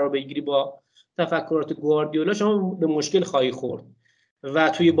سیتی قرار بگیری با تفکرات گواردیولا، شما به مشکل خواهی خورد و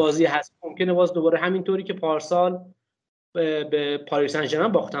توی بازی هست ممکنه باز دوباره همینطوری که پارسال به پاریس سن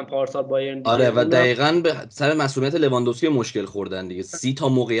ژرمن باختن، پارسال بایرن دیگه. آره و دقیقاً به سر مسئولیت لواندوفسکی مشکل خوردن دیگه. 30 تا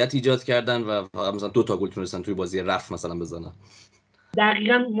موقعیت ایجاد کردن و مثلا 2 تا گل تونستن توی بازی رفت مثلا بزنن.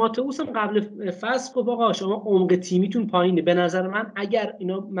 دقیقاً ماتئوس هم قبل فصل گفت آقا شما عمق تیمیتون پایینه. به نظر من اگر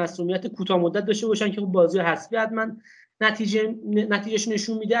اینا مسئولیت کوتاه مدت داشته باشن که بازی حذفی حتما نتیجهش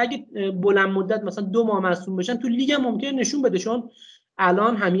نشون میده، اگه بلند مدت مثلا 2 ماه مصدوم بشن تو لیگ هم ممکنه نشون بده. چون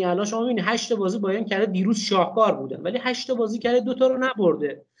الان شما ببینید 8 بازی بایرن کرده، دیروز شاهکار بودن ولی 8 بازی کرده 2 تا رو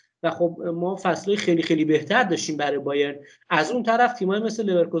نبرده و خب ما فصلای خیلی خیلی بهتر داشتیم برای بایرن. از اون طرف تیمای مثل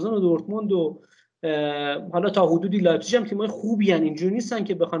لورکوزن و دورتموند و حالا تا حدودی لایپزیگ هم تیمای خوبی ان، اینجوری نیستن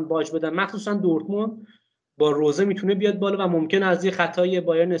که بخوان باج بدن. مخصوصا دورتموند با روزه میتونه بیاد بالا و ممکن از یه خطای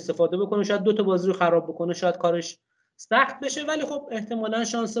بایرن استفاده بکنه، شاید 2 تا بازی رو خراب بکنه، شاید کارش سخت بشه، ولی خب احتمالاً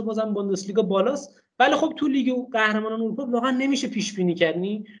شانس بازم بوندسلیگا بالاست. ولی خب تو لیگ قهرمانان اروپا واقعا نمیشه پیش بینی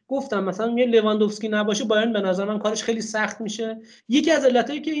کنی. گفتم مثلا یه لواندوفسکی نباشه بایرن به نظر من کارش خیلی سخت میشه. یکی از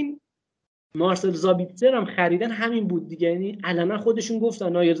علتایی که این مارسل زابیتزر هم خریدن همین بود دیگه. یعنی علنا خودشون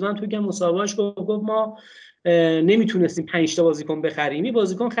گفتن، ناگلزمن توی که مصاحبهش گفت ما نمیتونستیم 5 تا بازیکن بخریم، این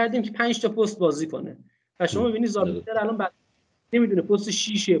بازیکن خریدیم که 5 تا پست بازی کنه. و شما می‌بینید زابیتزر الان بعد نمیدونه پست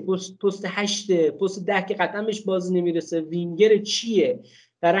 6 پست 8 پست 10 که قطعا بهش بازی نمیرسه، وینگر چیه.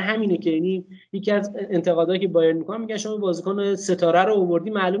 برای همینه که یعنی یکی از انتقادایی که بایرن میکنن میگن شما بازیکن ستاره رو آوردی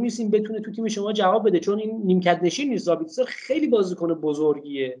معلوم نیست این بتونه تو تیم شما جواب بده، چون این نیمکت نشین نیست. زابیتزر خیلی بازیکن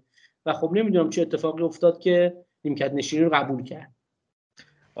بزرگیه و خب نمیدونم چه اتفاقی افتاد که نیمکت نشینی رو قبول کرد.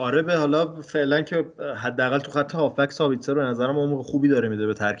 آره به حالا فعلا که حداقل تو خط هافبک سابیتزر به نظرم عمق خوبی داره میده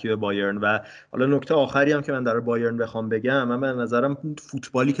به ترکیب بایرن. و حالا نکته آخری هم که من در بایرن بخوام بگم، من به نظرم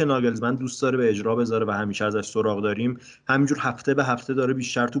فوتبالی که ناگلزمن دوست داره به اجرا بذاره و همیشه ازش سراغ داریم، همینجور هفته به هفته داره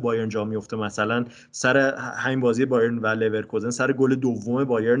بیشتر تو بایرن جا میفته. مثلا سر همین بازی بایرن و لورکوزن، سر گل دوم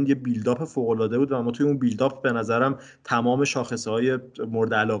بایرن یه بیلداپ فوق العاده بود و ما توی اون بیلداپ به نظرم تمام شاخصه‌های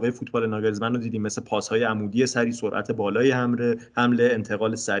مورد علاقه فوتبال ناگلزمن رو دیدیم، مثل پاس‌های عمودی سری، سرعت بالای حمله،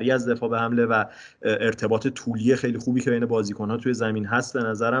 انتقال سریع از دفاع به حمله و ارتباط طولی خیلی خوبی که بین بازیکن‌ها توی زمین هست. به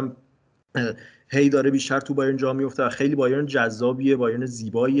نظرم هی داره بیشتر تو بایرن جا میفته و خیلی بایرن جذابیه، بایرن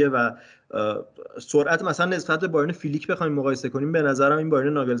زیباییه و سرعت مثلا نسبت به بایرن فیلیک بخوایم مقایسه کنیم، به نظرم این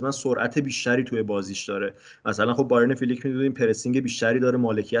بایرن ناگلزمن سرعت بیشتری توی بازیش داره. مثلا خب بایرن فیلیک می‌دونیم پرسینگ بیشتری داره،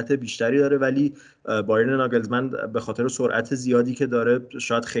 مالکیت بیشتری داره، ولی بایرن ناگلزمن به خاطر سرعت زیادی که داره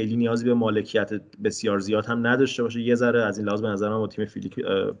شاید خیلی نیازی به مالکیت بسیار زیاد هم نداشته باشه. یه ذره از این لحاظ به نظرم با تیم فیلیک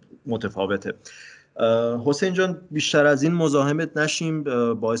متفاوته. حسین جان بیشتر از این مزاحمت نشیم،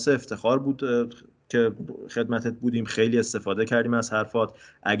 باعث افتخار بود که خدمتت بودیم، خیلی استفاده کردیم از حرفات.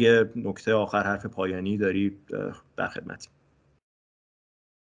 اگه نکته آخر، حرف پایانی داری در خدمتیم.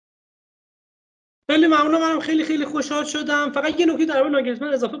 خیلی ممنون، منم خیلی خیلی خوشحال شدم. فقط یه نکته در مورد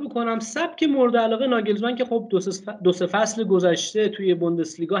ناگلزمن اضافه بکنم. سبک مورد علاقه ناگلزمن که خب دو سه فصل گذشته توی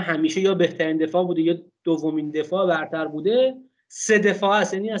بوندسلیگا همیشه یا بهترین دفاع بوده یا دومین دفاع برتر بوده. 3 دفاع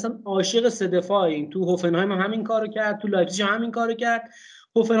است، یعنی اصلا عاشق 3 دفاعیم. تو هوفنهایم هم همین کارو کرد، تو لایپزیگ هم همین کارو کرد.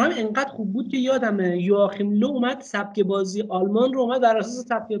 هوفنهایم انقدر خوب بود که یادمه یواخیم لو اومد سبک بازی آلمان رو اومد بر اساس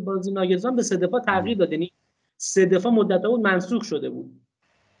سبک بازی ناگلزمن به 3 دفاع تغییر داد. یعنی 3 دفاع مدت‌ها بود منسوخ شده بود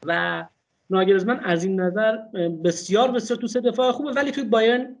و ناگلزمن از این نظر بسیار بسیار تو 3 دفاع خوبه، ولی توی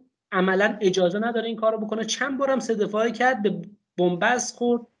بایرن عملا اجازه نداره این کارو بکنه. چند بارم 3 دفاعی کرد، به بنبست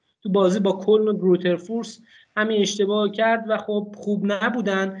خورد تو بازی با کلن و گروترفورس، همین اشتباه کرد و خب خوب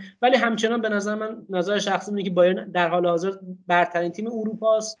نبودن. ولی همچنان به نظر من، نظر شخصی اینه که بایرن در حال حاضر برترین تیم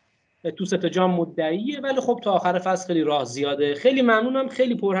اروپا است، تو 3 تا جام مدعیه، ولی خب تا آخر فصل خیلی راه زیاده. خیلی ممنونم،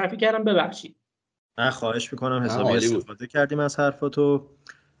 خیلی پرحرفی کردم، ببخشید. نه خواهش میکنم، حسابی عالی بود. استفاده کردیم از حرفاتو.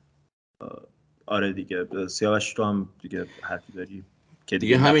 آره دیگه سیاوش تو هم دیگه حرفی داری که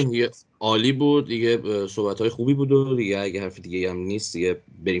دیگه همین دیگه عالی بود دیگه، صحبت‌های خوبی بود و دیگه اگه حرف دیگه هم نیست دیگه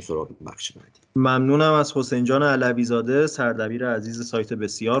بریم سراغ بخش بعدی. ممنونم از حسین جان علوی زاده، سردبیر عزیز سایت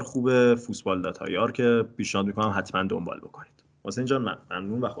بسیار خوب فوتبال داتایار که پیشنهاد میکنم حتما دنبال بکنید. حسین جان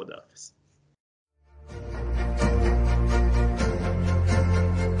ممنون و خداحافظ.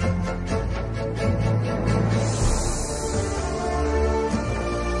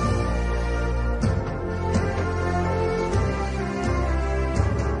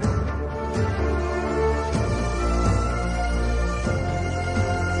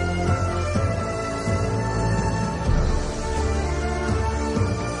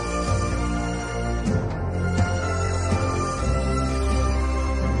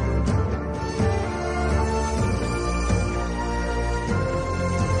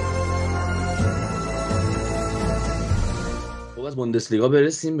 از بوندسلیگا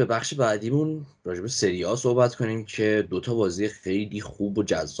برسیم به بخش بعدیمون، راجع به سری آ صحبت کنیم که 2 تا بازی خیلی خوب و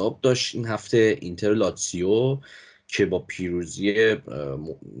جذاب داشت این هفته. اینتر لاتسیو که با پیروزی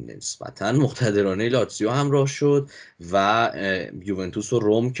نسبتاً مقتدرانه لاتسیو همراه شد و یوونتوس و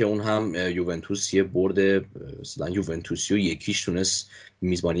روم که اون هم یوونتوس یه برد مثلا یوونتوسی و یکیش تونست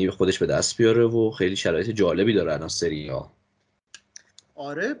میزبانی خودش به دست بیاره و خیلی شرایط جالبی داره الان سری آ.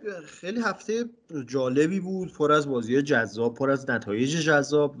 آره خیلی هفته جالبی بود، پر از بازی جذاب، پر از نتایج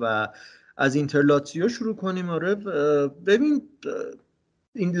جذاب. و از اینتر لاتزیو شروع کنیم. آره ببین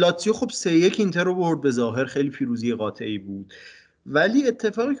این لاتزیو خب 3-1 اینتر رو برد، به ظاهر خیلی پیروزی قاطعی بود، ولی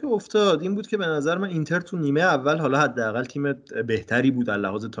اتفاقی که افتاد این بود که به نظر من اینتر تو نیمه اول حالا حداقل تیم بهتری بود از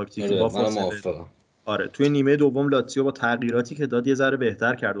لحاظ تاکتیکی با فاصله. آره توی نیمه دوم لاتزیو با تغییراتی که داد یه ذره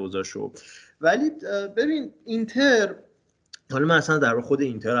بهتر کرد اوضاعشو. ولی ببین اینتر، حالا من اصلا در خود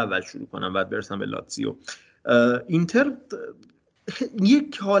اینتر اول شروع کنم بعد برسم به لاتزیو. اینتر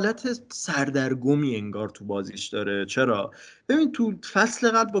یک حالت سردرگمی انگار تو بازیش داره. چرا؟ ببین تو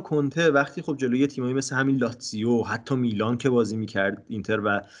فصل قبل با کنته وقتی خب جلوی تیمایی مثل همین لاتزیو، حتی میلان که بازی میکرد اینتر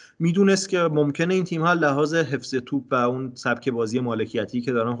و میدونست که ممکنه این تیم ها لحاظ حفظ توپ و اون سبک بازی مالکیتی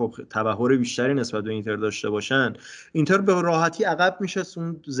که دارن خب تبحر بیشتری نسبت به اینتر داشته باشن، اینتر به راحتی عقب میشه.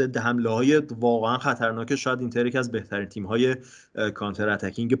 اون ضد حمله های واقعا خطرناک، شاید اینتر یکی از بهترین تیم های کانتر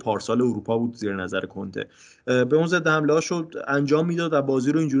اتکینگ پارسال اروپا بود زیر نظر کنته. به اون ضد حمله هاشو انجام میداد و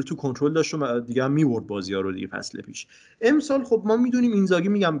بازی رو اینجوری تو کنترل داشت و دیگه هم میبرد بازی ها رو دیگه. فصل پیش امسال خب ما میدونیم اینزاگی،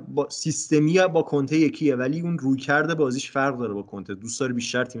 میگم با سیستمی با کنته یکیه، ولی اون رویکرد بازیش فرق داره با کنته. دوست داره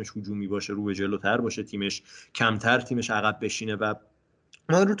بیشتر تیمش هجومی باشه، رو به جلوتر باشه تیمش، کمتر تیمش عقب بشینه و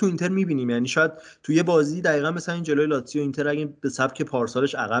ما رو تو اینتر میبینیم. یعنی شاید توی یه بازی دقیقاً مثلا این جلوی لاتزیو اینتر اگه به سبک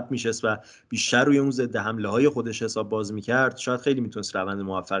پارسالش عقب میشست و بیشتر روی اون ضد حمله های خودش حساب باز میکرد، شاید خیلی میتونست روند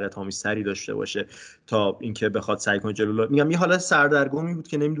موفقیت آمیزتری داشته باشه تا اینکه بخواد سعی کنه جلو. میگم یه حالت سردرگمی بود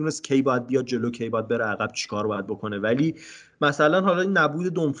که نمیدونست کی باید بیاد جلو، کی باید بره عقب، چیکار باید بکنه. ولی مثلا حالا این نبود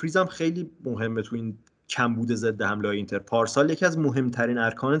دومفریز هم خیلی مهمه تو این کمبود ضد حمله های اینتر. پارسال یکی از مهمترین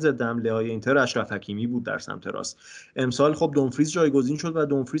ارکان ضد حمله های اینتر اشرف حکیمی بود در سمت راست. امسال خب دومفریز جایگزین شد و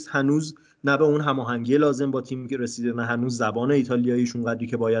دومفریز هنوز نه به اون هماهنگی لازم با تیم که رسیده، نه هنوز زبان ایتالیاییش اونقدری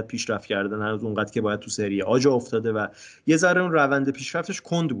که باید پیشرفت کرده، نه هنوز اونقدر که باید تو سری آ جا افتاده و یه ذره اون روند پیشرفتش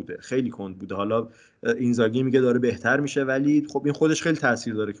کند بوده، خیلی کند بوده. حالا اینزاگی میگه داره بهتر میشه، ولی خب این خودش خیلی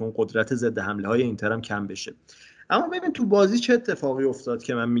تاثیر داره که اون قدرت ضد حمله های اینتر هم کم بشه. اما ببین تو بازی چه اتفاقی افتاد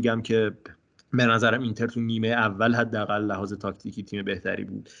که من میگم که به نظرم اینتر تو نیمه اول حداقل لحاظ تاکتیکی تیم بهتری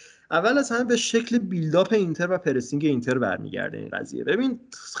بود. اول از همه به شکل بیلداپ اینتر و پرسینگ اینتر برمیگرده این قضیه. ببین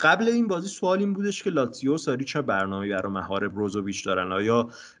قبل این بازی سوال این بودش که لاتزیو ساری چه برنامه‌ای برای مهار بروزوویچ دارن، آیا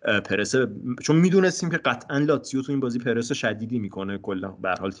پرس، چون میدونستیم که قطعا لاتزیو تو این بازی پرس شدیدی میکنه، کلا به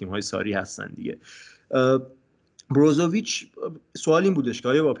هر حال تیم‌های ساری هستن دیگه. بروزوویچ سوال این بودش که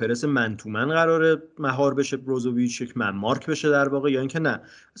آیا با پرس من تو من قراره مهار بشه بروزوویچ، یک من مارک بشه در واقع، یا اینکه نه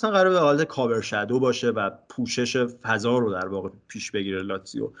مثلا قراره به حالت کاور شادو باشه و پوشش فضا رو در واقع پیش بگیره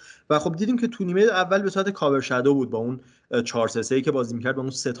لاتزیو. و خب دیدیم که تو نیمه اول به صورت کاور شادو بود با اون 4-3-3 که بازی می‌کرد با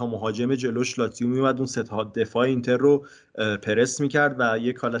اون سه تا مهاجم جلوش لاتزیو میومد اون سه تا دفاع اینتر رو پرس می‌کرد و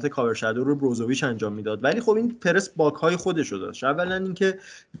یک حالت کاور شادو رو بروزوویچ انجام میداد. ولی خب این پرس باگ‌های خودش رو داشت. اولا اینکه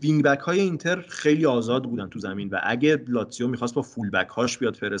وینگ بک‌های اینتر خیلی آزاد بودن تو زمین و اگه لاتزیو می‌خواست با فول بک‌هاش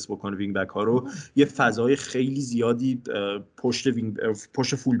بیاد پرس بکنه وینگ بک‌ها رو، یه فضای خیلی زیادی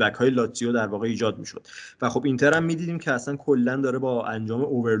پشت فول بک‌های لاتزیو در واقع ایجاد می‌شد. و خب اینتر هم می‌دیدیم که اصلا کلاً داره با انجام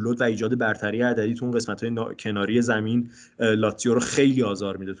اورلود و ایجاد برتری عددی تو اون قسمت‌های کناری زمین لاتزیو رو خیلی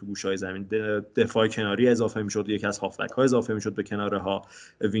آزار میده تو گوشه‌های زمین. دفاع کناری اضافه می‌شد، یکی از هافبک‌ها اضافه می‌شد به کنارها،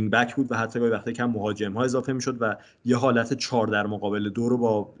 وینگ بک بود و حتی گاهی وقتا کم مهاجم‌ها اضافه می‌شد و یه حالت 4 در مقابل 2 رو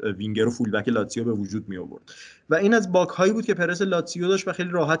با وینگر و فول بک لاتزیو به وجود می آورد. و این از باگ‌هایی بود که پرس لاتزیو داشت و خیلی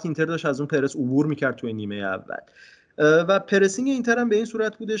راحت اینتر داشت از اون پرس عبور می‌کرد تو نیمه اول. و پرسینگ اینتر هم به این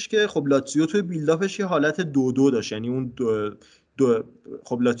صورت بودش که خب لاتزیو توی بیلداپش یه حالت 2-2 داشت، یعنی اون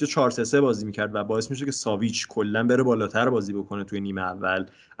خب لاتزیو 4-3-3 بازی میکرد و باعث میشه که ساویچ کلا بره بالاتر بازی بکنه توی نیمه اول،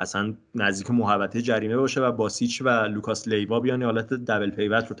 اصلا نزدیک محوطه جریمه باشه و باسیچ و لوکاس لیوا بیان حالت دبل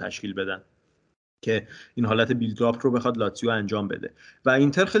پیوت رو تشکیل بدن که این حالت بیلداپ رو بخواد لاتزیو انجام بده. و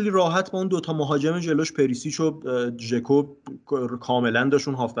اینتر خیلی راحت با اون دوتا مهاجم جلوش پریسیچ و ژکو کاملا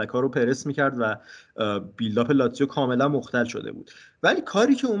داشون هافبک ها رو پرس میکرد و بیلداپ لاتزیو کاملا مختل شده بود. ولی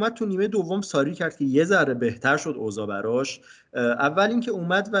کاری که اومد تو نیمه دوم ساری کرد که یه ذره بهتر شد اوضاع براش، اول اینکه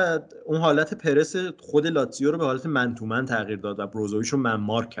اومد و اون حالت پرس خود لاتزیو رو به حالت من تو من تغییر داد و بروزوویچ رو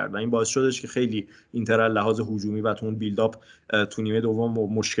منمار کرد و این باعث شدش که خیلی اینتر از لحاظ هجومی و تو اون بیلداپ تو نیمه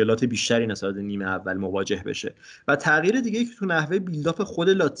دوم مشکلات بیشتری نسبت به نیمه اول مواجه بشه. و تغییر دیگه‌ای که تو نحوه بیلداپ خود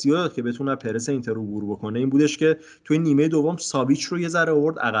لاتزیو داد که بتونه پرس اینتر رو عبور بکنه این بودش که توی نیمه دوم ساویچ رو یه ذره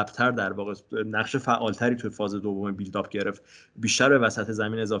آورد عقب‌تر، در واقع نقش فعالتری توی فاز دوم بیلداپ گرفت، بیشتر به وسط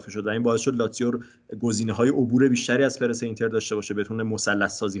زمین اضافه شد و این باعث شد لاتزیو گزینه‌های عبور بیشتری از پرس اینتر داشته باشه، بتونه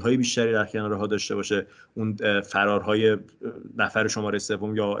مثلث‌سازی‌های بیشتری در کنارها داشته باشه، اون فرارهای نفر شماره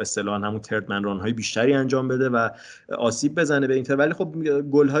سوم یا اصطلاحاً همون ترد من ران‌های بیشتری انجام بده و آسیب بزنه به اینتر. ولی خب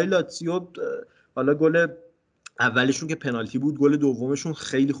گل‌های لاتزیو، حالا گل اولشون که پنالتی بود، گل دومشون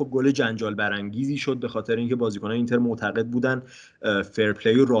خیلی خوب گل جنجال برانگیزی شد به خاطر اینکه بازیکنان اینتر معتقد بودن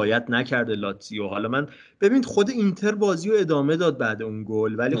فرپلی رو رعایت نکرده لاتزیو. حالا من ببینید خود اینتر بازی رو ادامه داد بعد اون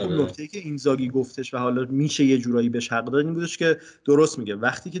گل، ولی خب نکته‌ای که اینزاگی گفتش و حالا میشه یه جورایی بهش حق داد این بودش که درست میگه،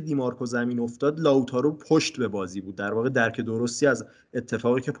 وقتی که دیمارکو زمین افتاد لاوتارو پشت به بازی بود، در واقع درک درستی از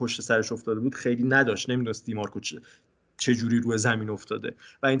اتفاقی که پشت سرش افتاده بود خیلی نداشت، نمیدونست دیمارکو چه جوری روی زمین افتاده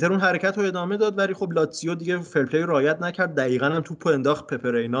و اینتر اون حرکت رو ادامه داد. ولی خب لاتزیو دیگه فرپلی رعایت نکرد، دقیقاً هم توپو انداخت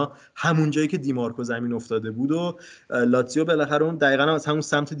پپرینا همون جایی که دیمارکو زمین افتاده بود و لاتزیو بالاخره اون دقیقاً هم از همون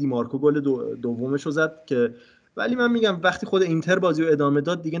سمت دیمارکو گل دومش رو زد که. ولی من میگم وقتی خود اینتر بازی رو ادامه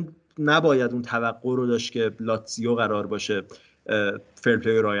داد دیگه نباید اون توقع رو داشت که لاتزیو قرار باشه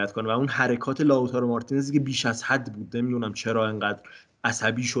فرپلی رعایت کنه و اون حرکات لاوتارو مارتینز که بیش از حد بود، نمیدونم چرا انقدر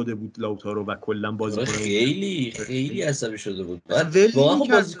عصبی شده بود لاوتارو و کلا بازیکن خیلی عصبی شده بود. واقعا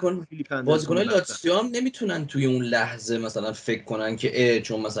خب بازیکن‌های لاتزیو هم نمیتونن توی اون لحظه مثلا فکر کنن که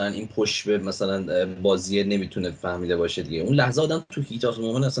چون مثلا این پشت به مثلا بازی نمیتونه فهمیده باشه دیگه، اون لحظه آدم تو هیت آف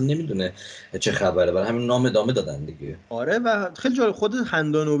مومنت اصلا نمیدونه چه خبره، برای همین نام ادامه دادن دیگه. آره و خیلی جالب خود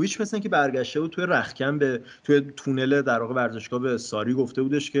هندانویچ مثلا که برگشته بود توی رختکن توی تونل در واقع ورزشگاه به ساری گفته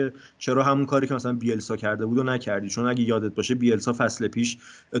بودش که چرا همون کاری که مثلا بیلسا کرده بود و نکردی، چون اگه یادت باشه بیلسا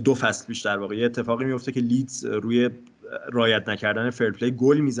دو فصل پیش در واقع یه اتفاقی میفته که لیدز روی رعایت نکردن فرپلی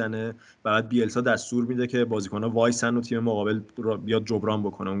گل میزنه و بعد بیلسا دستور میده که بازیکن‌ها وایسن و تیم مقابل بیاد جبران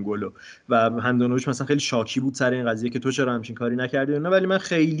بکنه اون گلو و هندانویچ مثلا خیلی شاکی بود سر این قضیه که تو چرا همچین کاری نکردی. نه ولی من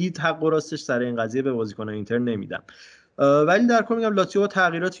خیلی حق و راستش سر این قضیه به بازیکن‌های اینتر نمیدم. ولی در کل میگم لاتزیو با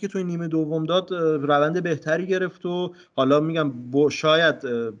تغییراتی که توی نیمه دوم داد روند بهتری گرفت و حالا میگم شاید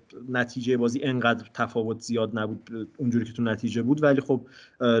نتیجه بازی انقدر تفاوت زیاد نبود اونجوری که تو نتیجه بود، ولی خب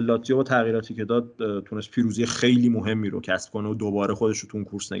لاتزیو با تغییراتی که داد تونست پیروزی خیلی مهمی رو کسب کنه و دوباره خودش رو تو اون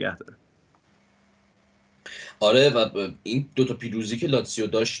کورس نگه داره. آره و این دوتا پیروزی که لاتزیو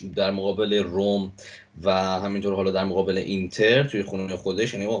داشت در مقابل روم و همینطور حالا در مقابل اینتر توی خونه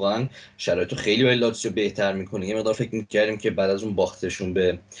خودش، یعنی واقعا شرایطو خیلی برای لاتزیو بهتر میکنه. یه مقدار فکر میکردیم که بعد از اون باختشون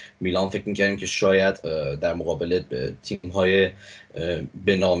به میلان فکر میکردیم که شاید در مقابل تیم‌های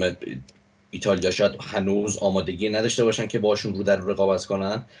به نام ایتالیا شاید هنوز آمادگی نداشته باشن که باشون رو در رقابت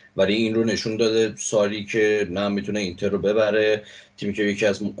کنن، ولی این رو نشون داده ساری که نه میتونه اینتر رو ببره، تیمی که یکی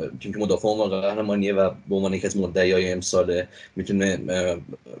از تیم که مدافع عنوان قهرمانیه و به عنوان یکی از مدعیای امسال میتونه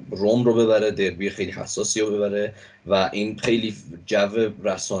روم رو ببره، دربی خیلی حساسی رو ببره و این خیلی جو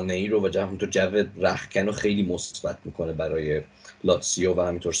رسانه‌ای رو و همینطور جو رختکن رو خیلی مثبت میکنه برای لاتزیو و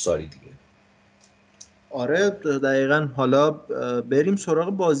همینطور ساری دیگه. آره دقیقاً. حالا بریم سراغ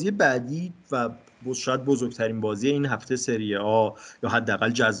بازی بعدی و شاید بزرگترین بازی این هفته سری آ یا حداقل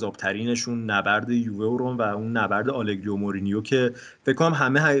جذابترینشون نبرد یووه و روم و اون نبرد آلگری و مورینیو که فکر کنم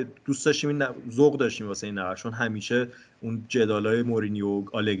همه دوست داشتیم، این ذوق داشتیم واسه این نبرد، چون همیشه اون جدالای مورینیو و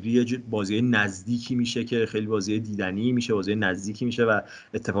آلگری بازی نزدیکی میشه که خیلی بازی دیدنی میشه، بازی نزدیکی میشه و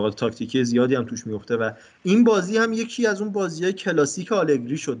اتفاقات تاکتیکی زیادی هم توش میفته و این بازی هم یکی از اون بازی‌های کلاسیک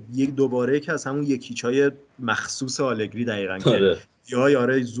آلگری شد، یک دوباره که از همون یکیچای مخصوص آلگری دقیقاً که یا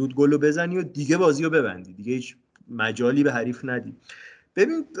یاره زود گلو بزنی و دیگه بازیو ببندی، دیگه هیچ مجالی به حریف ندی.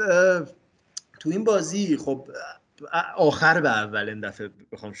 ببین تو این بازی خب آخر به اول این دفعه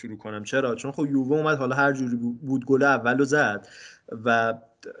بخوام شروع کنم، چرا؟ چون خب یووه اومد حالا هر جوری بود گل اولو زد و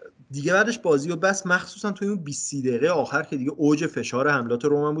دیگه بعدش بازی رو بس، مخصوصا توی اون 20 دقیقه آخر که دیگه اوج فشار حملات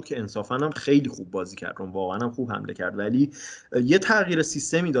روم بود که انصافا هم خیلی خوب بازی کرد، روم واقعا هم خوب حمله کرد، ولی یه تغییر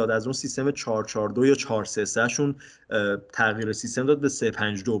سیستمی داد از اون سیستم 4-4-2 یا 4-3-3 شون تغییر سیستم داد به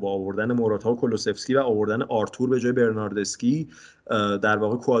 3-5-2 با آوردن موراتا و کولوسفسکی و آوردن آرتور به جای برناردسکی. در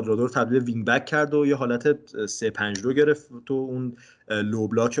واقع کوادرادو رو تبدیل وینگ بک کرد و یه حالت 3-5-2 گرفت تو اون لو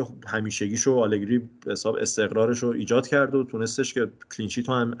بلاک همیشگیشو آلگری حساب استقرارش رو ایجاد کرد و تونستش که کلینشیت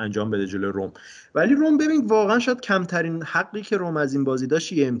رو هم انجام بده جلوی روم. ولی روم ببین واقعا شاید کمترین حقی که روم از این بازی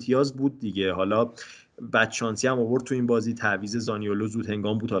داشت یه امتیاز بود دیگه. حالا بدشانسی هم آورد تو این بازی، تعویض زانیولو زود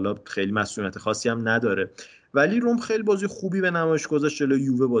هنگام بود، حالا خیلی مسئولیت خاصی هم نداره، ولی روم خیلی بازی خوبی به نمایش گذاشت جلوی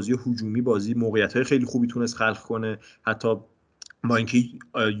یووه، بازی هجومی، بازی موقعیت‌های خیلی خوبی تونست خلق کنه، حتی با اینکه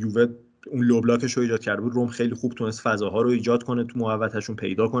یووه اون لو بلاکش رو ایجاد کرده بود، روم خیلی خوب تونست فضاها رو ایجاد کنه، تو محوطه‌شون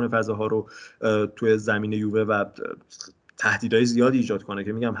پیدا کنه فضاها رو توی زمین یووه و تهدیدهای زیادی ایجاد کنه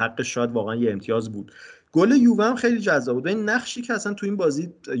که میگم حقش شاید واقعا یه امتیاز بود. گل یووه هم خیلی جذاب بود. این نقشی که اصلا تو این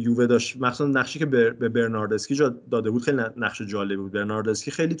بازی یووه داشت، مخصوصا نقشی که به برناردسکی داده بود، خیلی نقش جالبی بود.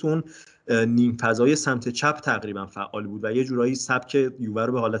 برناردسکی خیلی تو اون نیم فضای سمت چپ تقریبا فعال بود و یه جورایی سبک یووه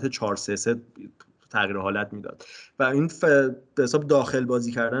رو به حالت 4-3-3 تغییر حالت میداد و این به حساب داخل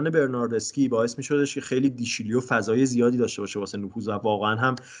بازی کردن برناردسکی باعث میشدش که خیلی دیشیلیو فضای زیادی داشته باشه واسه نفوذ و واقعا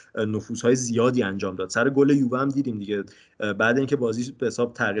هم نفوذهای زیادی انجام داد. سر گل یووه هم دیدیم دیگه، بعد اینکه بازی به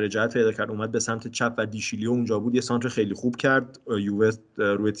حساب تغییر جهت پیدا کرد اومد به سمت چپ و دیشیلیو اونجا بود، یه سانتر خیلی خوب کرد، یووه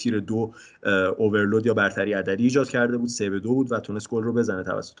روی تیر 2 اورلود یا برتری عددی ایجاد کرده بود، 3-2 بود و تونست گل رو بزنه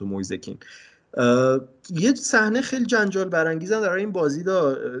توسط مویزکین. یه صحنه خیلی جنجال برانگیز هم در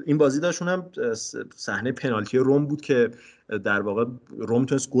این بازی داشتون هم صحنه پنالتی روم بود که در واقع روم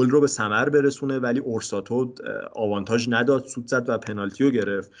تونست گل رو به ثمر برسونه ولی اورساتو آوانتاژ نداد، سود زد و پنالتی رو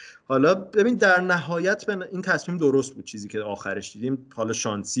گرفت. حالا ببین در نهایت این تصمیم درست بود، چیزی که آخرش دیدیم حالا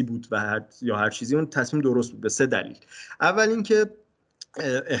شانسی بود و هر چیزی، اون تصمیم درست بود به 3 دلیل. اول اینکه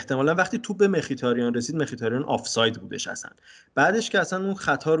احتمالا وقتی توپ به مخیتاریان رسید، مخیتاریان آفساید بودش اصلا، بعدش که اصلا اون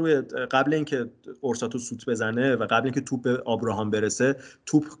خطا روی قبل اینکه اورساتو سوت بزنه و قبل اینکه توپ به آبراهام برسه،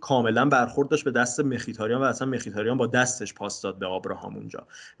 توپ کاملا برخورد داشت به دست مخیتاریان و اصلا مخیتاریان با دستش پاس داد به آبراهام اونجا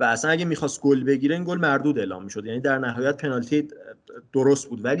و اصلا اگه میخواست گل بگیره این گل مردود اعلام میشد، یعنی در نهایت پنالتی درست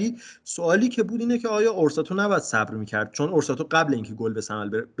بود. ولی سوالی که بود اینه که آیا اورساتو نباید صبر میکرد، چون اورساتو قبل اینکه گل به ثمر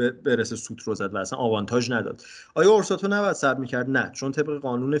برسه سوت رو زد و اصلا آوانتاژ نداد. آیا اورساتو نباید صبر میکرد؟ نه، چون طبق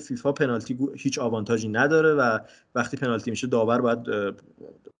قانون فیفا پنالتی هیچ آوانتاژی نداره و وقتی پنالتی میشه داور باید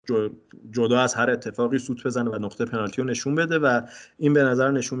جدا از هر اتفاقی سوت بزنه و نقطه پنالتی رو نشون بده و این به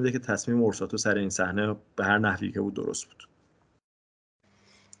نظر نشون میده که تصمیم اورساتو سر این صحنه به هر نحوی که بود درست بود.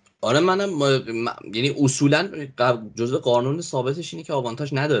 آره یعنی اصولا جزء قانون ثابتش اینه که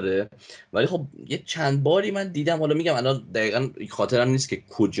آوانتاژ نداره، ولی خب یه چند باری من دیدم، حالا میگم الان دقیقاً خاطرم نیست که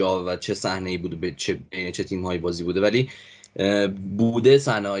کجا و چه صحنه‌ای بوده به چه تیم‌هایی بازی بوده، ولی بوده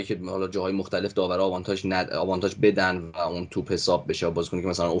صحنه‌هایی که حالا جاهای مختلف داورا آوانتاژ بدن و اون توپ حساب بشه، بازیکنی که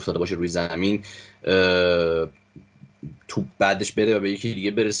مثلا افتاده باشه روی زمین توپ بعدش بره و به یکی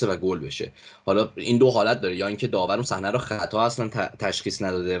دیگه برسه و گل بشه. حالا این دو حالت داره، یا اینکه داور اون صحنه رو خطا اصلا تشخیص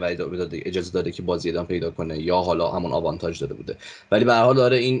نداده و اجازه داده که بازی ادامه پیدا کنه، یا حالا همون آوانتاژ داده بوده. ولی به هر حال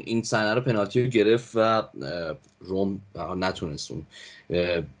داره این صحنه رو پنالتی رو گرفت و روم نتونست اون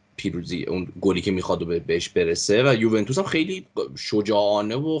پیروزی، اون گلی که میخواد بهش برسه و یوونتوس هم خیلی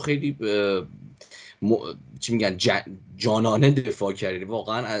شجاعانه و خیلی چی میگن جانانه دفاع کرد،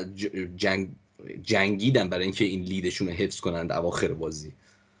 واقعا جنگیدن برای اینکه این لیدشون رو حفظ کنن اواخر بازی.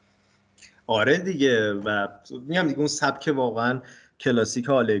 آره دیگه، و میگم دیگه اون سبک واقعا کلاسیک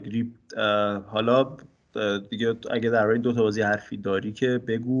آلگری. حالا دیگه اگه در مورد دو تا بازی حرفی داری که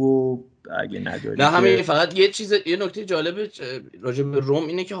بگو و اگه نداری نه همین فقط یه نکته جالب راجع به روم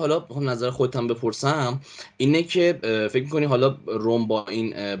اینه که حالا نظر خودت هم بپرسم، اینه که فکر می‌کنی حالا روم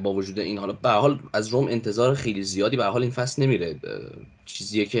با وجود این حالا به هر حال از روم انتظار خیلی زیادی به هر حال این فصل نمیره،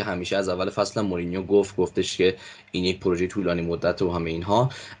 چیزیه که همیشه از اول فصل مورینیو گفتش که این یک پروژه طولانی مدت و همه اینها،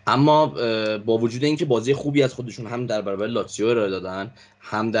 اما با وجود اینکه بازی خوبی از خودشون هم در برابر لاتزیو ارائه دادن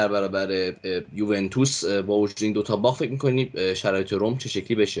هم در برابر یوونتوس، با وجود این دوتا باخت فکر می‌کنی شرایط روم چه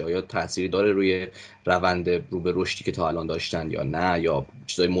شکلی بشه؟ آیا تأثیری داره روی روند رو به رشدی که تا الان داشتن یا نه، یا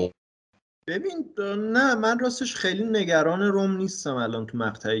چیزای ببین نه، من راستش خیلی نگران روم نیستم الان تو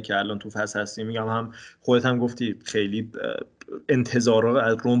مقطعی که الان تو فصل هستیم. میگم هم خودت هم گفتی خیلی انتظارا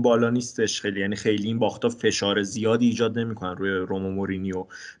از روم بالا نیستش خیلی، یعنی خیلی این باختا فشار زیادی ایجاد نمیکنن روی روم و مورینیو،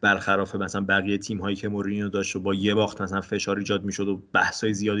 برخلاف مثلا بقیه تیم هایی که مورینیو داشت و با یه باخت مثلا فشار ایجاد میشد و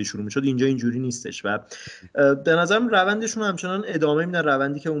بحثای زیادی شروع میشد. اینجا اینجوری نیستش و به نظرم روندشون همچنان ادامه میدن،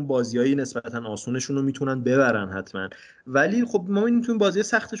 روندی که اون بازیایی نسبتا آسونشون رو میتونن ببرن حتما. ولی خب ما میتونیم بازی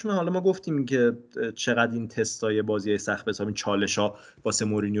سختشون، حالا ما گفتیم که چقدر این تستای بازی سخت به حساب این چالش‌ها واسه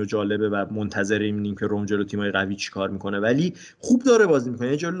مورینیو جالبه و منتظریم می‌بینیم که روم جلو تیم‌های قوی چیکار میکنه، ولی خوب داره بازی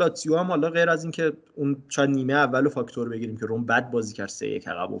میکنه. جلو لاتزیو هم حالا غیر از این که اون شاید نیمه اولو فاکتور بگیریم که روم بد بازی کرد 3-1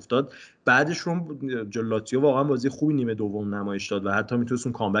 عقب افتاد، بعدش روم جلو لاتزیو واقعا بازی خوبی نیمه دوم نمایش داد و حتی میتونست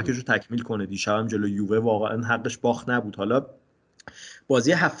اون کامبکش رو تکمیل کنه. دیشب هم جلو یووه واقعا حقش باخت نبود. حالا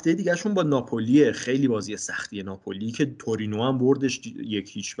بازی هفته دیگهشون با ناپولی، خیلی بازی سختیه. ناپولی که تورینو هم بردش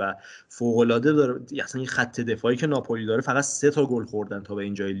 1-0 و فوق العاده داره. اصلا این خط دفاعی که ناپولی داره فقط 3 تا گل خوردن تا به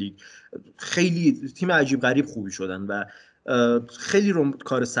اینجای لیگ. خیلی تیم عجیب غریب خوبی شدن و خیلی روم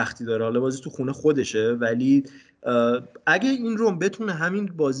کار سختی داره. حالا بازی تو خونه خودشه، ولی اگه این روم بتونه همین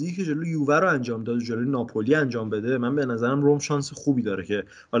بازی که جلوی یووه رو انجام داد جلوی ناپولی انجام بده، من به نظرم روم شانس خوبی داره که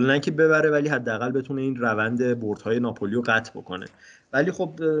حالا نه که ببره ولی حداقل بتونه این روند بردهای ناپولی رو قطع بکنه. ولی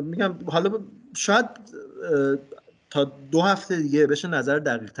خب میگم حالا شاید تا 2 هفته دیگه بشه نظر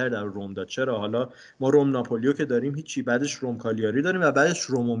دقیق تر در روم داد. چرا؟ حالا ما روم ناپولیو که داریم هیچی، بعدش روم کالیاری داریم و بعدش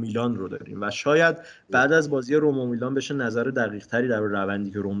روم و میلان رو داریم و شاید بعد از بازی روم و میلان بشه نظر دقیق تری در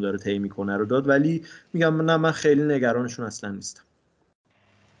روندی که روم داره طی میکنه رو داد. ولی میگم نه، من خیلی نگرانشون اصلا نیستم.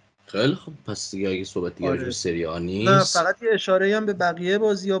 خیلی خب پس دیگه اگه صحبت دیگه راجع به سری آ نه، نیست، فقط یه اشاره هم به بقیه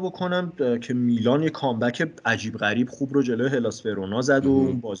بازی‌ها بکنم که میلان یه کامبک عجیب غریب خوب رو جلوی هلاس ورونا زد و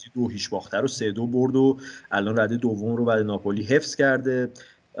اون بازی 2-0 باخته رو 3-2 برد و الان رده دوم رو بعد ناپولی حفظ کرده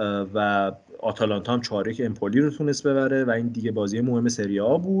و آتالانتا هم چارک امپولی رو تونست ببره و این دیگه بازی مهم سری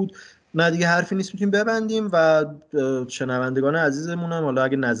آ بود. نه دیگه حرفی نیست، میتونیم ببندیم و شنوندگان عزیزمون هم حالا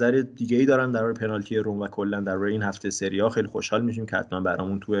اگه نظر دیگه‌ای دارن در مورد پنالتی روم و کلا در مورد این هفته سری آ، خیلی خوشحال میشیم که حتما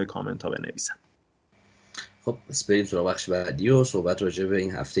برامون توی کامنت ها بنویسن. خب پس بریم سراغ بخش بعدی و صحبت راجع به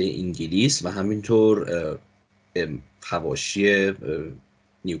این هفته انگلیس و همینطور حواشی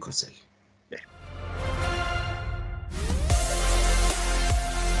نیوکاسل.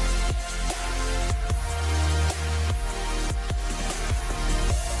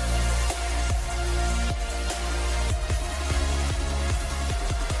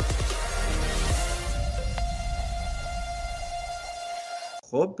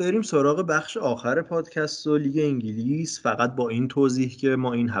 خب بریم سراغ بخش آخر پادکست و لیگ انگلیس، فقط با این توضیح که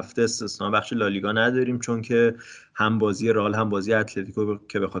ما این هفته استثنا بخش لالیگا نداریم، چون که هم بازی رئال هم بازی اتلتیکو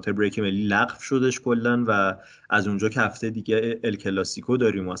که به خاطر بریک ملی لغو شدش کلا و از اونجا که هفته دیگه ال کلاسیکو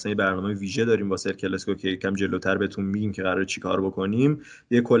داریم و اصلا برنامه ویژه داریم واسه ال کلاسیکو که یکم جلوتر بهتون میگیم که قراره چیکار بکنیم.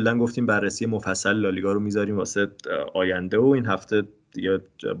 یه کلا گفتیم بررسی مفصل لالیگا رو میذاریم واسه آینده و این هفته دیگه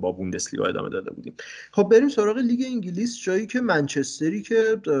با بوندسلیگا ادامه داده بودیم. خب بریم سراغ لیگ انگلیس، جایی که منچستری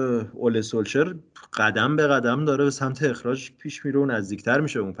که اول سولشر قدم به قدم داره به سمت اخراج پیش میره و نزدیکتر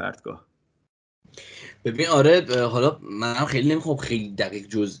میشه اون پرتگاه. ببین آره، حالا من خیلی نمیخوام خیلی دقیق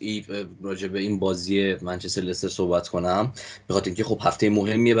جزئی راجع به این بازی منچستر لستر صحبت کنم، به خاطر اینکه خب هفته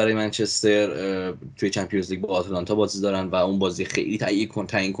مهمیه برای منچستر، توی چمپیونز لیگ با آتلانتا بازی دارن و اون بازی خیلی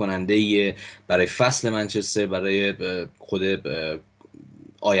تعیین کننده برای فصل منچستر، برای خود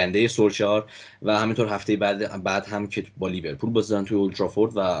آینده سولشار و همینطور هفته بعد هم که با لیورپول بازی دارن توی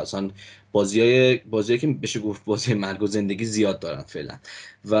اولترافورد و اصلا بازیایی که بشه گفت بازی مرگ و زندگی زیاد دارن فعلا.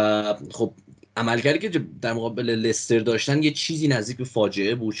 و خب عملکردی که در مقابل لستر داشتن یه چیزی نزدیک به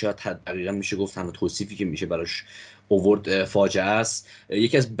فاجعه بود، شاید دقیقاً میشه گفت تنها توصیفی که میشه براش اوورد فاجعه است.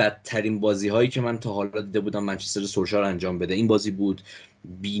 یکی از بدترین بازی‌هایی که من تا حالا دیده بودم منچستر سولشار انجام بده این بازی بود.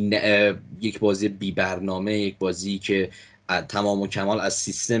 یک بازی بی برنامه، یک بازی که تمام و کمال از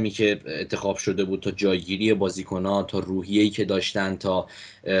سیستمی که انتخاب شده بود تا جایگیری بازیکن‌ها، تا روحیه‌ای که داشتن، تا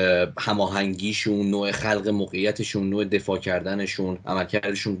هماهنگیشون، نوع خلق موقعیتشون، نوع دفاع کردنشون،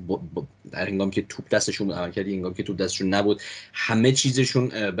 عملکردشون در هنگامی که توپ دستشون بود، عملکردی هنگامی که توپ دستشون نبود، همه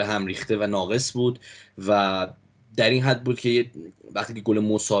چیزشون به هم ریخته و ناقص بود و در این حد بود که وقتی که گل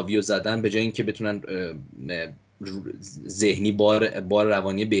مساوی رو زدن، به جای اینکه بتونن ذهنی بار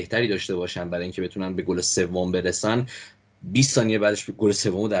روانی بهتری داشته باشن برای اینکه بتونن به گل سوم برسن، 20 ثانیه بعدش گل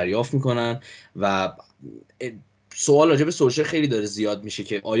سوم رو دریافت میکنن و سوال راجع به سولشر خیلی داره زیاد میشه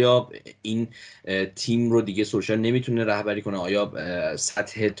که آیا این تیم رو دیگه سولشر نمیتونه رهبری کنه؟ آیا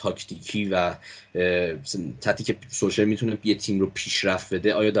سطح تاکتیکی و سطحی که سولشر میتونه یه تیم رو پیشرفت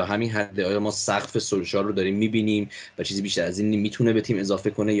بده آیا در همین حده؟ آیا ما سقف سولشر رو داریم میبینیم و چیزی بیشتر از این میتونه به تیم اضافه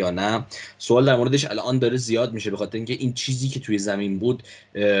کنه یا نه؟ سوال در موردش الان داره زیاد میشه، به خاطر اینکه این چیزی که توی زمین بود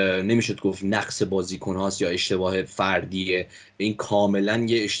نمیشد گفت نقص بازیکن هاست یا اشتباه فردیه. این کاملا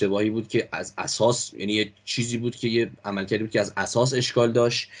یه اشتباهی بود که از اساس، یعنی یه چیزی بود که یه عملکردی بود که از اساس اشکال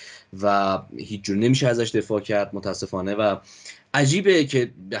داشت و هیچ جور نمیشه ازش دفاع کرد متاسفانه. و عجیبه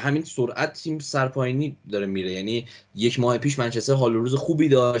که به همین سرعت تیم سرپایینی داره میره. یعنی یک ماه پیش منچستر حال و روز خوبی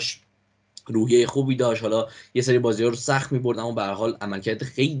داشت، روحیه خوبی داشت، حالا یه سری بازی‌ها رو سخت می‌برد، اما به هر حال عملکرد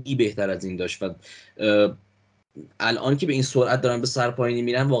خیلی بهتر از این داشت و الان که به این سرعت دارن به سرپایینی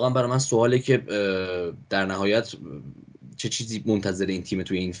میرن، واقعا برای من سواله که در نهایت چه چیزی منتظر این تیم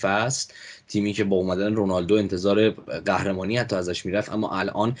توی این فصل، تیمی که با اومدن رونالدو انتظار قهرمانی حتی ازش میرفت، اما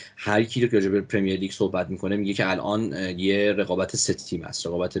الان هر کی که راجع به پرمیر لیگ صحبت میکنه میگه که الان یه رقابت سه تیم است،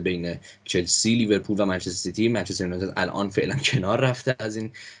 رقابت بین چلسی، لیورپول و منچستر سیتی. منچستر یونایتد الان فعلا کنار رفته از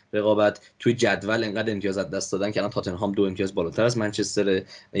این رقابت. توی جدول انقدر امتیاز از دست دادن که الان تاتنهام 2 امتیاز بالاتر از منچستر.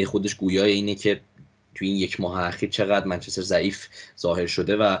 خودش گویای اینه که توی این یک ماه اخیر چقدر منچستر ضعیف ظاهر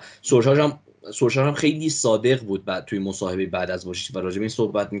شده و سولشار هم خیلی صادق بود بعد توی مصاحبه بعد از بازی و راجع به این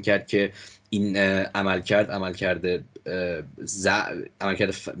صحبت میکرد که این عملکرد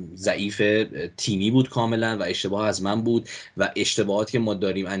ضعیف تیمی بود کاملا و اشتباه از من بود و اشتباهاتی که ما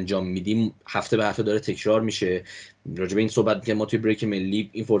داریم انجام میدیم هفته به هفته داره تکرار میشه. راجع به این صحبت که ما توی بریک ملی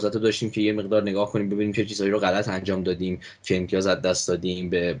این فرصت رو داشتیم که یه مقدار نگاه کنیم ببینیم چه چیزایی رو غلط انجام دادیم که امتیاز از دست دادیم،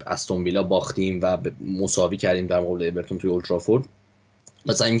 به استون ویلا باختیم و مساوی کردیم در مقابل اورتون توی اولترافورد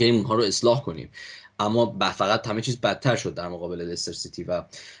و سعی می‌کردیم اونها رو اصلاح کنیم، اما فقط همه چیز بدتر شد در مقابل لستر سیتی و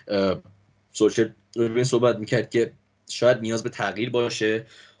سولشر روی این صحبت میکرد که شاید نیاز به تغییر باشه.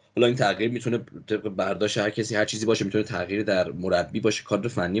 حالا این تغییر میتونه طبق برداشت هر کسی هر چیزی باشه، میتونه تغییر در مربی باشه، کادر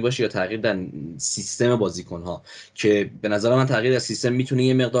فنی باشه، یا تغییر در سیستم بازیکن‌ها، که به نظر من تغییر در سیستم میتونه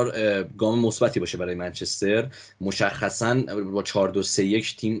یه مقدار گام مثبتی باشه برای منچستر. مشخصاً با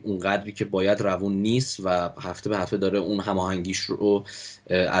 4-2-3-1 تیم اونقدری که باید روون نیست و هفته به هفته داره اون هماهنگیش رو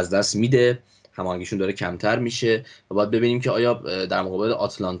از دست میده، هماهنگیشون داره کمتر میشه و باید ببینیم که آیا در مقابل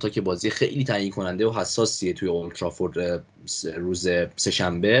آتلانتا که بازی خیلی تعیین کننده و حساسیه توی اولترافورد روز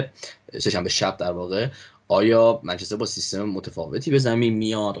سه‌شنبه شب در واقع، آیا منچستر با سیستم متفاوتی به زمین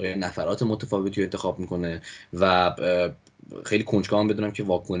میاد، آیا نفرات متفاوتی رو انتخاب میکنه و خیلی کنجکاوم بدونم که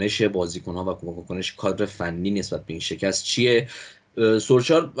واکنش بازیکن‌ها و واکنش کادر فنی نسبت به این شکست چیه.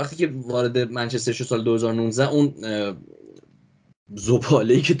 سولشار وقتی که وارد منچستر شد سال 2019 اون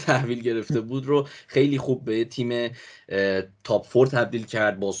زباله‌ای که تحویل گرفته بود رو خیلی خوب به تیم تاپ 4 تبدیل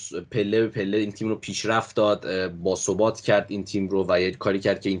کرد، با پله به پله این تیم رو پیشرفت داد، با ثبات کرد این تیم رو و یه کاری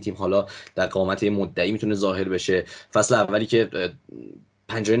کرد که این تیم حالا در قامت مدعی میتونه ظاهر بشه. فصل اولی که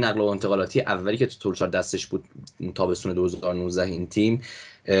پنجره نقل و انتقالاتی اولی که سولشار دستش بود تابستون 2019 این تیم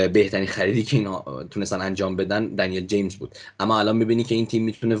بهترین خریدی که اینا تونستن انجام بدن دنیل جیمز بود، اما الان میبینی که این تیم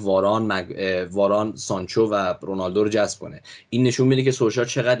میتونه واران، سانچو و رونالدو رو جذب کنه. این نشون میده که سولشار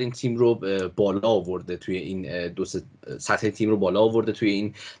چقدر این تیم رو بالا آورده توی این سطح تیم رو بالا آورده توی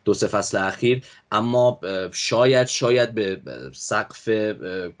این 2-3 فصل اخیر، اما شاید به سقف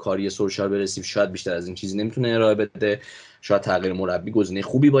کاری سولشار برسیم، شاید بیشتر از این چیزی نمیتونه ارائه بده، شاید تغییر مربی گزینه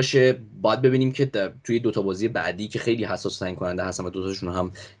خوبی باشه. باید ببینیم که توی دوتا بازی بعدی که خیلی حساس تعیین کننده هستن و دوتاشون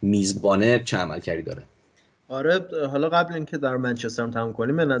هم میزبانه چه عملکردی داره. آره، حالا قبل اینکه در منچستر هم تموم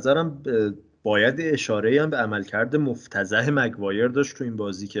کنیم، به نظرم باید اشاره‌ای هم به عملکرد مفتضح مگوایر داشت تو این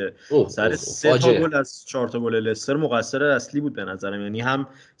بازی که سر 3 تا گل از 4 تا گل لستر مقصر اصلی بود به نظرم. یعنی هم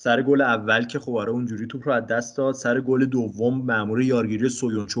سر گل اول که خب آره اونجوری توپ رو از دست داد، سر گل دوم مأمور یارگیری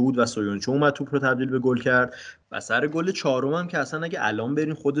سویونچو بود و سویونچو اومد توپ رو تبدیل به گل کرد، و سر گل چهارم هم که اصلا اگه الان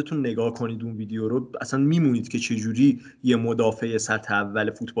برین خودتون نگاه کنید اون ویدیو رو اصلا میمونید که چجوری یه مدافع سطح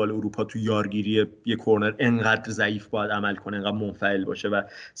اول فوتبال اروپا تو یارگیری یه کورنر انقدر ضعیف باید عمل کنه، انقدر منفعل باشه و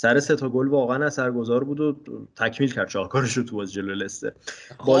سر 3 تا گل واقعا اثرگذار بود و تکمیل کرد شاهکارش رو تو بازی جلوی لستر.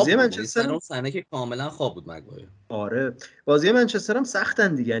 بازی منچستر اون صحنه که کاملا خواب بود مگوایر. آره بازی منچستر هم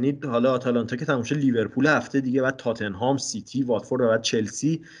سختن دیگه، یعنی حالا آتالانتا که تموم شد، لیورپول هفته دیگه، بعد تاتنهام، سیتی، واتفورد و بعد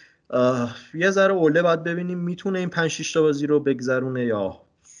چلسی. یه ذره اوله باید ببینیم میتونه این 5 6 تا بازی رو بگذرونه یا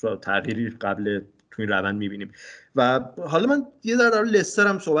تغییری قبل تو این روند میبینیم. و حالا من یه ذره در لستر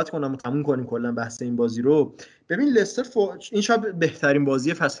هم صحبت کنم و تموم کنیم کلا بحث این بازی رو. ببین لستر این شاید بهترین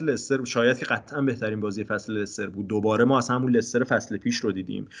بازی فصل لستر بود، شاید که قطعا بهترین بازی فصل لستر بود. دوباره ما اصلا همون لستر فصل پیش رو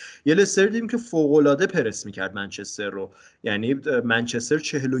دیدیم، یه لستر دیدیم که فوق‌العاده پرس میکرد منچستر رو، یعنی منچستر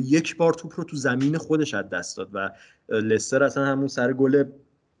 41 بار توپ رو تو زمین خودش از دست داد و لستر اصلا همون سر گل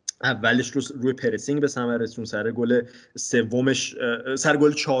اولش رو روی پرسینگ به ثمر رسون، سر گل سومش، سر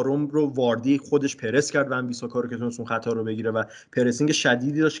گل چهارم رو واردی خودش پرس کرد و بیساکا رو که تونست اون خطا رو بگیره و پرسینگ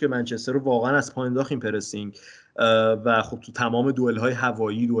شدیدی داشت که منچستر رو واقعا از پایین داخت این پرسینگ. و خب تو تمام دوئل‌های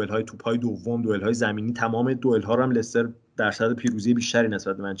هوایی، دوئل‌های توپ‌های دوم، دوئل‌های زمینی، تمام دوئل‌ها رو هم لستر درصد پیروزی بیشتری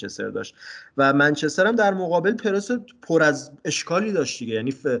نسبت به منچستر داشت و منچستر هم در مقابل پرس پر از اشکالی داشت دیگه،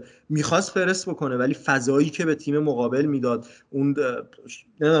 یعنی میخواست پرس بکنه ولی فضایی که به تیم مقابل میداد، اون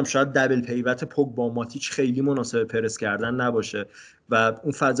نمیدونم شاید دبل پیوت پوگ با ماتیچ خیلی مناسب پرس کردن نباشه و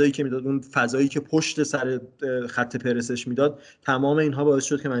اون فضایی که میداد، اون فضایی که پشت سر خط پرسش میداد، تمام اینها باعث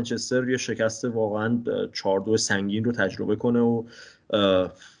شد که منچستر یه شکست واقعا 4-2 سنگین رو تجربه کنه و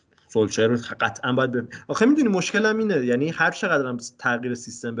سولشر قطعا باید آخه میدونی مشکلم اینه، یعنی هر چقدر هم تغییر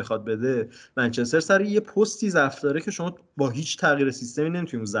سیستم بخواد بده، منچستر سر یه پستی ضعف داره که شما با هیچ تغییر سیستمی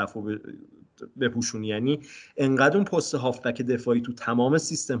نمیتونی اون ضعف رو بپوشونی. یعنی انقدر اون پست هافبک دفاعی تو تمام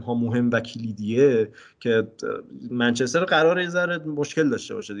سیستم ها مهم و کلیدیه که منچستر قراره یه ذره مشکل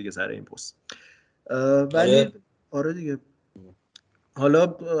داشته باشه دیگه سر این پست. ولی آره دیگه.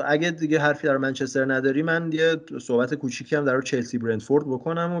 حالا اگه دیگه حرفی در منچستر نداری، من یه صحبت کوچیکی هم در چلسی برنتفورد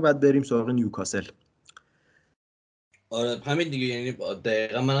بکنم و بعد بریم سراغ نیوکاسل. آره همین دیگه، یعنی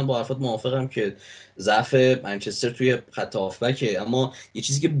دقیقا منم با حرفات موافقم که ضعف منچستر توی خط هافبکه، اما یه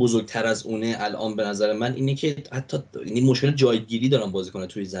چیزی که بزرگتر از اونه الان به نظر من اینه که حتی این مشکل جایگیری دارن بازیکن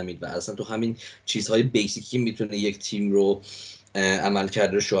توی زمین و اصلا تو همین چیزهای بیسیکی میتونه یک تیم رو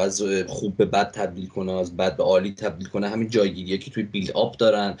عملکردش رو از خوب به بد تبدیل کنه، از بد به عالی تبدیل کنه. همین جایگیریه که توی بیلد آپ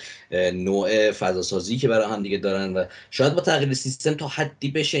دارن، نوع فضا سازی که برای هم دیگه دارن و شاید با تغییر سیستم تا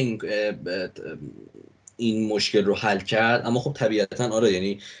حدی بشه این مشکل رو حل کرد. اما خب طبیعتا آره،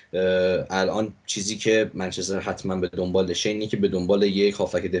 یعنی الان چیزی که منچستر حتما به دنبالشه اینه که به دنبال یک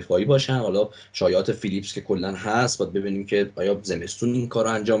هافک دفاعی باشن. حالا شایعات فیلیپس که کلا هست، باید ببینیم که آیا زمستون این کارو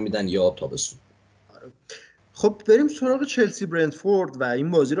انجام میدن یا تابستون. خب بریم سراغ چلسی برنتفورد و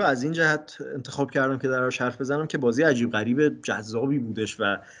این بازی رو از این جهت انتخاب کردم که درش حرف بزنم که بازی عجیب غریب جذابی بودش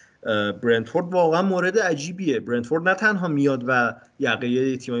و برنتفورد واقعا مورد عجیبیه. برنتفورد نه تنها میاد و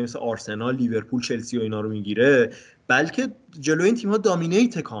یقه تیمایی مثل آرسنال، لیورپول، چلسی و اینا رو میگیره، بلکه جلوی این تیم‌ها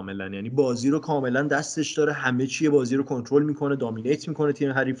دامینیت کاملا، یعنی بازی رو کاملا دستش داره، همه چیه بازی رو کنترل میکنه، دامینیت میکنه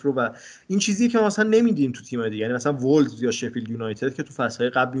تیم حریف رو و این چیزی که مثلا نمیدیم تو تیم‌های دیگه، یعنی مثلا وولز یا شفیلد یونایتد که تو فصل‌های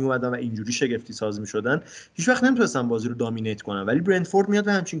قبل میومدن و اینجوری شگفتی ساز میشدن، هیچ وقت نمیتونستن بازی رو دامینیت کنن، ولی برنتفورد میاد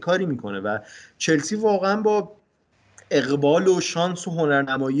و همچین کاری میکنه و چلسی واقعا با اقبال و شانس و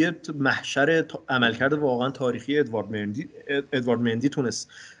هنرنمایی محشر عملکرد واقعا تاریخی ادوارد مندی تونست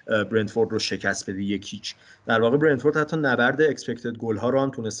برنتفورد رو شکست بده 1-0. در واقع برنتفورد حتی نبرد اکسپکتد گل ها رو هم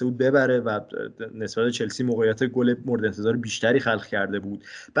تونسته بود ببره و نسبت به چلسی موقعیت گل مورد انتظار بیشتری خلق کرده بود.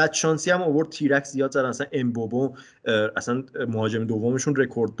 بعد شانسی هم آورد، تیرک زیاد زدن، مثلا امبوبو اصلا مهاجم دومشون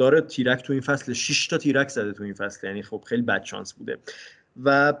رکورد داره تیرک تو این فصل، 6 تا تیرک زده تو این فصل، یعنی خب خیلی بد شانس بوده.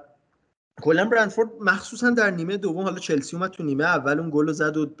 و کلا برنتفورد مخصوصا در نیمه دوم، حالا چلسی اومد تو نیمه اول اون گل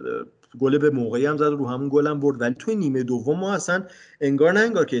زد و گل به موقعی هم زد و رو همون گل هم برد، ولی توی نیمه دوم ما اصلا انگار نه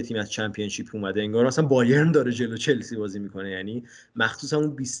انگار که تیم از چمپیونشیپ اومده، انگار اصلا بایرن داره جلو چلسی بازی میکنه. یعنی مخصوصا اون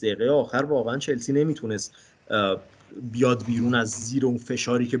 20 دقیقه آخر واقعا چلسی نمیتونست بیاد بیرون از زیر اون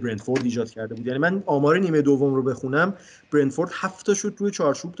فشاری که برنتفورد ایجاد کرده بود. یعنی من آمار نیمه دوم رو بخونم، برنتفورد 7 تا شوت روی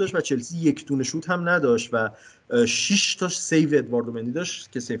چارچوب داشت و چلسی 1 دونه شوت هم نداشت و 6 تا سیو ادوارد مندی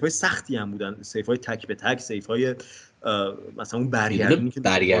داشت که سیف‌های سختی هم بودن، سیف‌های تک به تک، سیف‌های مثلا اون برگردونی که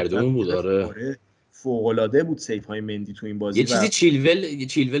برگردون بود. آره فوق‌العاده بود سیف‌های مندی تو این بازی. یه چیزی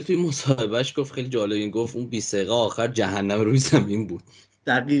چیلول توی مصاحبهش گفت خیلی جالب، این گفت اون 20 دقیقه آخر جهنم روی زمین بود.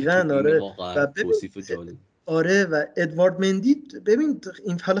 دقیقاً آره. و توصیف جالب. آره و ادوارد مندی ببین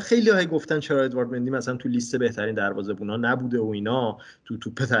این حالا خیلی های گفتن چرا ادوارد مندی مثلا تو لیست بهترین دروازه‌بونا نبوده و اینا تو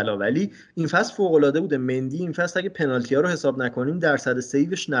توپ طلا، ولی این فصل فوق العاده بوده. مندی این فصل اگه پنالتی ها رو حساب نکنیم درصد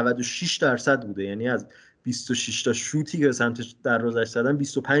سیوش 96% بوده، یعنی از 26 تا شوتی که سمت دروازه زدن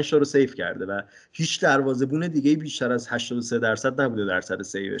 25 تا رو سیو کرده و هیچ دروازه‌بون دیگه بیشتر از 83% نبوده درصد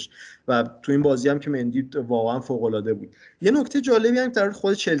سیوش و تو این بازی هم که مندی واقعا فوق العاده بود. یه نکته جالبی هم در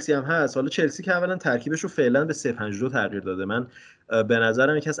خود چلسی هم هست. حالا چلسی که اولا ترکیبش رو فعلا به 3-5-2 تغییر داده، من به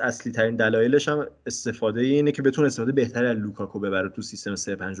نظرم یکی از اصلی ترین دلایلش هم استفاده اینه که بتونه استفاده بهتری از لوکاکو ببره تو سیستم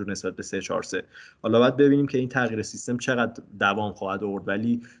 3-5-2 نسبت به 3-4-3. حالا باید ببینیم که این تغییر سیستم چقدر دوام خواهد آورد،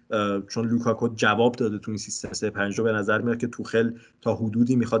 ولی چون لوکاکو جواب داده تو این سیستم 3-5-2 به نظر میاد که توخل تا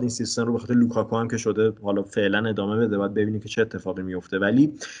حدودی میخواد این سیستم رو به خاطر لوکاکو هم که شده حالا فعلا ادامه بده. باید ببینیم که چه اتفاقی میفته.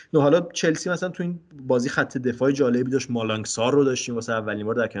 ولی حالا چلسی مثلا تو این بازی خط دفاعی جالبی داشت. مالانگسار رو داشتیم واسه اولین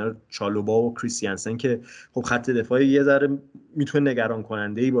بار در کنار چالوبا و کریستیانسن که خب خط دفاعی یه ذره میتونه نگران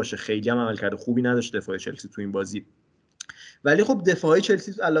کننده ای باشه، خیلی هم عملکرد خوبی نداشت دفاع چلسی تو این بازی. ولی خب دفاعی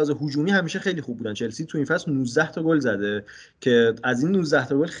چلسی علاوه هجومی همیشه خیلی خوب بودن. چلسی تو این فصل 19 تا گل زده که از این 19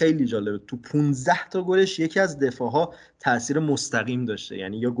 تا گل خیلی جالبه تو 15 تا گلش یکی از دفاعها تاثیر مستقیم داشته،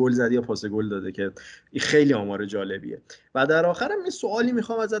 یعنی یا گل زده یا پاس گل داده که این خیلی آمار جالبیه. و در آخرم یه سوالی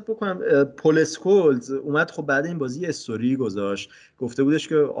میخوام ازت بکنم. پول اسکولز اومد خب بعد این بازی استوری گذاشت، گفته بودش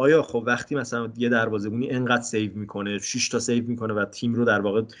که آیا خب وقتی مثلا یه دروازه‌بونی انقدر سیو میکنه 6 تا سیو میکنه و تیم رو در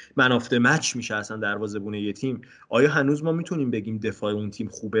واقع من آف مچ میشه اصلا دروازه‌بون یه تیم، آیا هنوز ما میتونیم بگیم دفاع اون تیم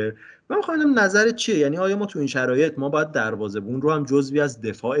خوبه؟ من می‌خوام نظرت چیه؟ یعنی آیا ما تو این شرایط ما باید دروازه‌بون رو هم جزوی از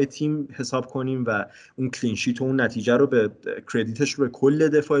دفاع تیم حساب کنیم و اون کلین شیت و اون نتیجه رو به کردیتش رو به کل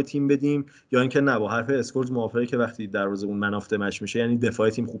دفاع تیم بدیم، یا اینکه نه با حرف اسکورز موافقه که وقتی دروازه‌بون من آف مچ میشه یعنی دفاع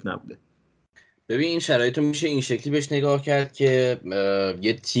تیم خوب نبوده؟ ببین این شرایط رو میشه این شکلی بهش نگاه کرد که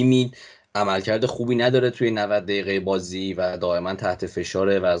یه تیمی عملکرد خوبی نداره توی 90 دقیقه بازی و دائما تحت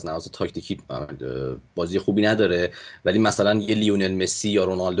فشاره و از لحاظ تاکتیکی بازی خوبی نداره، ولی مثلا یه لیونل مسی یا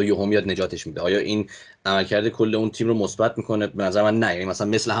رونالدو یهو میاد نجاتش میده. آیا این عملکرد کل اون تیم رو مثبت میکنه؟ به نظر من نه. یعنی مثلا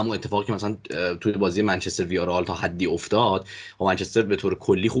مثل همون اتفاقی که مثلا توی بازی منچستر ویارال تا حدی افتاد و منچستر به طور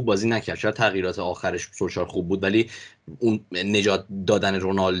کلی خوب بازی نکرد، شاید تغییرات آخرش سولشار خوب بود ولی اون نجات دادن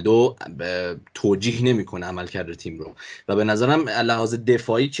رونالدو توجیه نمیکنه عملکرد تیم رو. و به نظرم لحاظ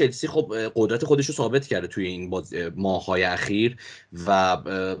دفاعی چلسی خب قدرت خودش رو ثابت کرده توی این ماه‌های اخیر و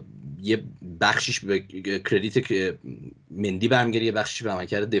یه بخشیش به کردیت مندی برمیگره، یه بخشیش به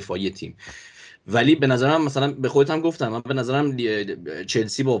عملکرد دفاعی تیم. ولی به نظرم مثلا به خودت هم گفتم، من به نظرم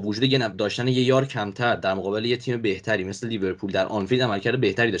چلسی با وجود داشتن یه یار کمتر در مقابل یه تیم بهتری مثل لیورپول در آنفیلد عملکرد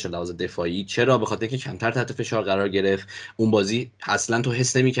بهتری داشت لحاظ دفاعی. چرا؟ به خاطر اینکه کمتر تحت فشار قرار گرفت. اون بازی اصلا تو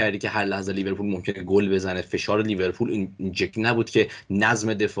حس نمی‌کردی که هر لحظه لیورپول ممکنه گل بزنه. فشار لیورپول این شکلی نبود که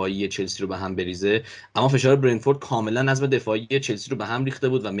نظم دفاعی چلسی رو به هم بریزه، اما فشار برنتفورد کاملا نظم دفاعی چلسی رو به هم ریخته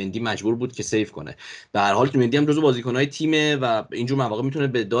بود و مندی مجبور بود که سیو کنه. به هر حال که مندی هم جزو بازیکن‌های تیمه و اینجور مواقع میتونه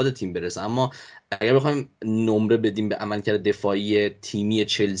به داد تیم برسه، اما اگر بخوایم نمره بدیم به عملکرد دفاعی تیمی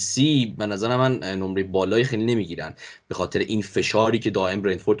چلسی به نظر من نمره بالایی خیلی نمیگیرن به خاطر این فشاری که دائم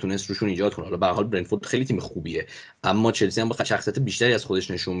برنتفورد تونست روشون ایجاد کنه. حالا به هر حال برنتفورد خیلی تیم خوبیه، اما چلسی هم با شخصیت بیشتری از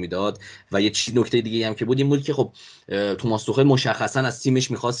خودش نشون میداد. و یه نکته دیگه هم که بود این بود که خب توماس توخل مشخصا از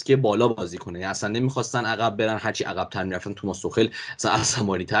تیمش میخواست که بالا بازی کنه، اصلا نمیخواستن عقب برن. هرچی عقب‌تر میرفتن توماس توخل اصلا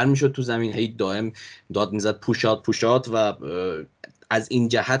عصبانی‌تر میشد تو زمین، هی دائم داد میزد پوش اوت و از این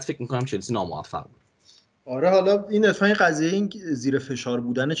جهت فکر میکنم چلسی ناموفق بود. آره حالا این اتفاقی قضیه این زیر فشار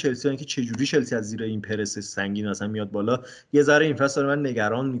بودن چلسی، اینکه چه جوری چلسی از زیر این پرس سنگین مثلا میاد بالا، یه ذره این فصل من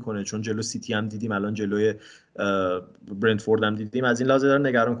نگران میکنه، چون جلو سیتی هم دیدیم، الان جلوی برنتفورد هم دیدیم، از این لحاظ داره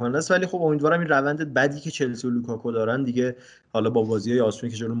نگران کننده است. ولی خب امیدوارم این روند بدی که چلسی و لوکاکو دارن دیگه حالا با بازی‌های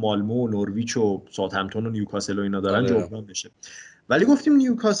آسونی که جلو مالمو و نورویچ و ساوثهمپتون و نیوکاسل و اینا دارن جبران بشه. ولی گفتیم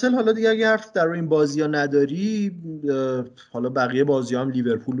نیوکاسل، حالا دیگه اگه حرف در این بازی‌ها نداری، حالا بقیه بازی‌ها هم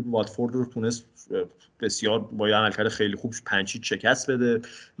لیورپول واتفورد رو تونست بسیار با یه عملکرد خیلی خوب 5-0 شکست بده.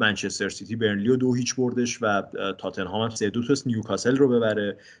 منچستر سیتی برنلی رو 2-0 بردش و تاتنهام هم 3-2 تونست نیوکاسل رو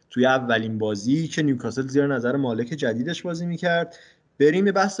ببره توی اولین بازی که نیوکاسل زیر نظر مالک جدیدش بازی میکرد. بریم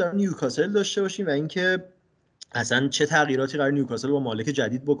یه بحث در نیوکاسل داشته باشیم و اینکه اصلا چه تغییراتی قرار نیوکاسل با مالک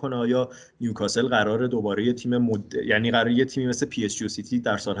جدید بکنه. آیا نیوکاسل قراره دوباره یه تیم یعنی قراره یه تیمی مثل پی اس جی و سیتی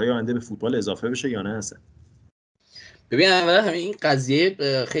در سالهای آینده به فوتبال اضافه بشه یا نه؟ اصلا ببین اولا همین این قضیه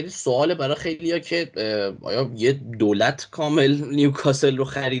خیلی سواله برای خیلیا که آیا یه دولت کامل نیوکاسل رو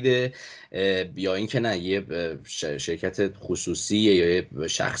خریده یا اینکه نه یه شرکت خصوصیه یا یه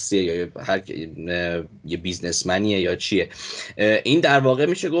شخصیه یا یه بیزنسمنیه یا چیه. این در واقع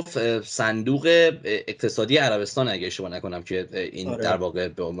میشه گفت صندوق اقتصادی عربستان اگه اشتباه نکنم که این در واقع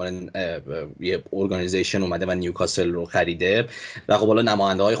به عنوان یه ارگانیزیشن اومده و نیوکاسل رو خریده و خب حالا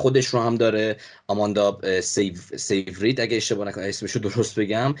نماینده های خودش رو هم داره. آماندا سیفرید اگه اشتباه نکنم اسمش رو درست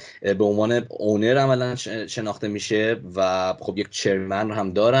بگم به عنوان اونر عملا شناخته میشه و خب یک چرمن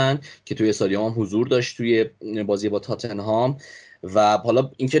هم دارن که توی استادیوم هم حضور داشت توی بازی با تاتنهام. و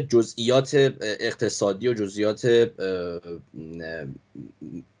حالا اینکه جزئیات اقتصادی و جزئیات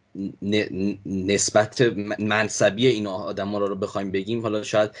نسبت منصبی این آدم‌ها رو بخوایم بگیم حالا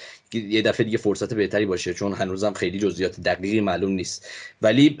شاید یه دفعه دیگه فرصت بهتری باشه چون هنوزم خیلی جزئیات دقیقی معلوم نیست،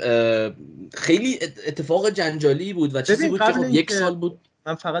 ولی خیلی اتفاق جنجالی بود و چیزی بود که خب یک سال بود.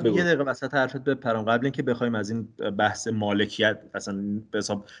 من فقط یه دقیقه وسط حرفت بپرم قبل اینکه بخوایم از این بحث مالکیت اصلا به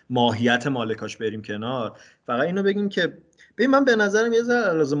حساب ماهیت مالکاش بریم کنار، فقط اینو بگیم که ببین من به نظرم یه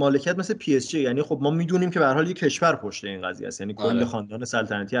ذره لازم مالکیت مثل پی اس جی، یعنی خب ما میدونیم که به هر حال یه کشور پشت این قضیه است، یعنی کل خاندان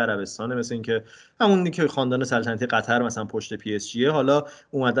سلطنتی عربستان، مثل اینکه همون که خاندان سلطنتی قطر مثلا پشت پی اس جی، حالا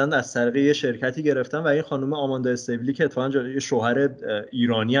اومدن از طریق یه شرکتی گرفتن و این خانم آماندا استیبلی که اتفاقا یه شوهر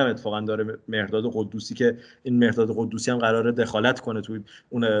ایرانی هم اتفاقا داره، مهرداد قدوسی، که این مهرداد قدوسی هم قراره دخالت کنه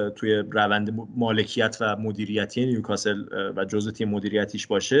توی روند مالکیت و مدیریتی نیوکاسل و جزء تیم مدیریتیش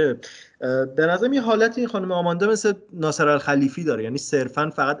باشه. به نظرم یه حالت این خانم آماندا مثل ناصر الخلیفی داره، یعنی صرفا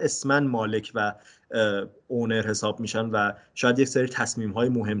فقط اسمن مالک و اونر حساب میشن و شاید یک سری تصمیم های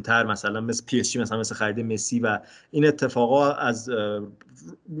مهمتر مثلا مثل پی اس جی مثل خرید مسی و این اتفاقا از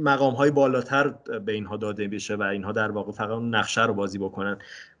مقام های بالاتر به اینها داده بشه و اینها در واقع فقط اون نقشه رو بازی بکنن.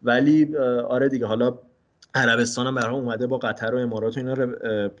 ولی آره دیگه، حالا عربستان هم برام اومده با قطر و امارات و اینا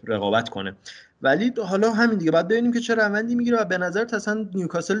رقابت کنه، ولی حالا همین دیگه باید ببینیم که چه روندی میگیره و به نظر اصلا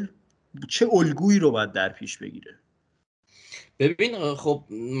نیوکاسل چه الگویی رو باید در پیش بگیره. ببین خب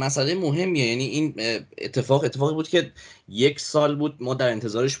مسئله مهمیه، یعنی این اتفاقی بود که یک سال بود ما در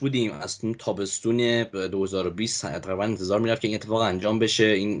انتظارش بودیم، از تابستون 2020 تقریبا انتظار میرفت که این اتفاق انجام بشه،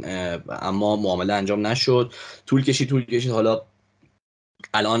 این اما معامله انجام نشد، طول کشید حالا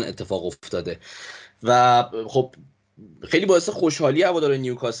الان اتفاق افتاده و خب خیلی باعث خوشحالی هوادار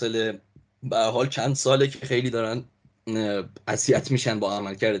نیوکاسل. به هر حال چند ساله که خیلی دارن اذیت میشن با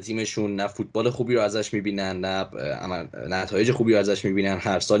عملکرد تیمشون، نه فوتبال خوبی رو ازش میبینن نه نتایج خوبی رو ازش میبینن.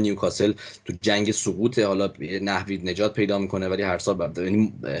 هر سال نیوکاسل تو جنگ سقوطه، حالا نحوی نجات پیدا میکنه ولی هر سال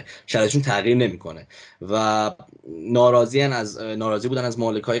شرایطشون تغییر نمیکنه و ناراضی بودن از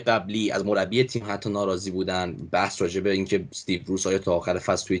مالکای قبلی، از مربی تیم حتی ناراضی بودن. بحث راجع به اینکه استیو بروس آیا تا آخر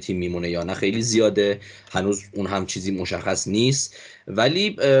فصل توی تیم میمونه یا نه خیلی زیاده، هنوز اون هم چیزی مشخص نیست.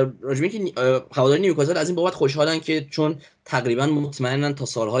 ولی راجع به اینکه هوادار نیوکاسل از این بابت خوشحالن که چون تقریبا مطمئنن تا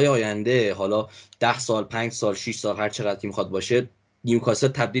سالهای آینده، حالا 10 سال 5 سال 6 سال هر چقدر که میخواد باشه، نیوکاسل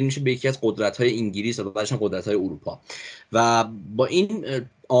تبدیل میشه به یکی از قدرت‌های انگلیس و بعدش قدرت‌های اروپا. و با این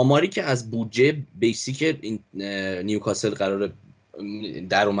آماری که از بودجه بیسیک نیوکاسل قراره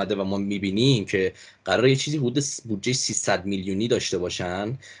در اومده و ما میبینیم که قراره یه چیزی حدود بودجه 300 میلیونی داشته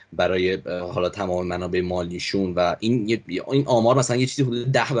باشن برای حالا تمام منابع مالیشون و این آمار مثلا یه چیزی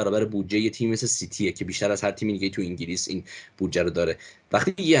حدود 10 برابر بودجه یه تیم مثل سیتیه که بیشتر از هر تیم دیگه تو انگلیس این بودجه رو داره.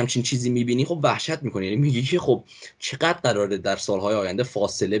 وقتی یه همچین چیزی میبینی خب وحشت میکنی، یعنی میگی که خب چقدر قراره در سالهای آینده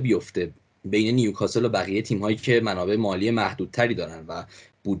فاصله بیفته بین نیوکاسل و بقیه تیم‌هایی که منابع مالی محدودتری دارن و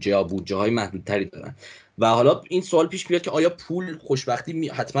بودجه‌های محدودتری دارن. و حالا این سوال پیش میاد که آیا پول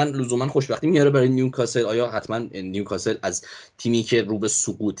حتما لزوما خوشبختی میاره برای نیوکاسل؟ آیا حتما نیوکاسل از تیمی که رو به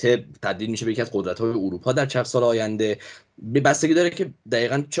سقوطه تبدیل میشه به یکی از قدرت‌های اروپا در چند سال آینده؟ به بستگی داره که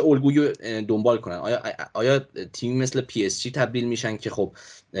دقیقاً چه الگویی دنبال کنن. آیا تیم مثل پی اس جی تبدیل میشن که خب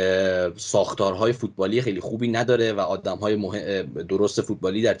ساختارهای فوتبالی خیلی خوبی نداره و آدم‌های درست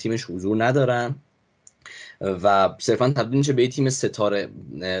فوتبالی در تیمش حضور ندارن و صرفا تبدیل میشه به تیم ستاره،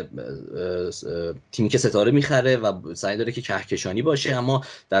 تیمی که ستاره میخره و سعی داره که کهکشانی باشه، اما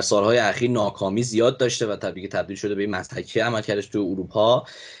در سالهای اخیر ناکامی زیاد داشته و تبدیل شده به مضحکه عملکردش تو اروپا.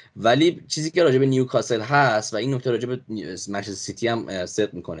 ولی چیزی که راجع به نیوکاسل هست و این نکته راجع به منچستر سیتی هم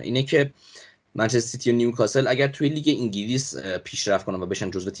صدق میکنه اینه که منچستر سیتی و نیوکاسل اگر توی لیگ انگلیس پیشرفت کنن و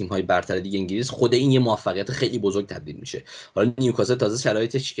بشن جزو تیم‌های برتر لیگ انگلیس، خود این یه موفقیت خیلی بزرگ تبدیل میشه. حالا نیوکاسل تازه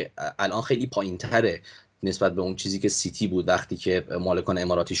شرایطش که الان خیلی پایین‌تره نسبت به اون چیزی که سیتی بود وقتی که مالکان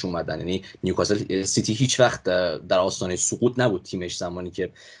اماراتیش اومدن. یعنی نیوکاسل سیتی هیچ وقت در آستانه سقوط نبود تیمش زمانی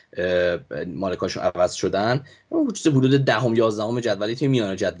که مالکاشو عوض شدن، حدود دهم 11ام جدولی، تیم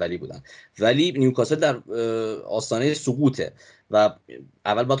میانه جدولی بودن. ولی نیوکاسل در آستانه سقوطه و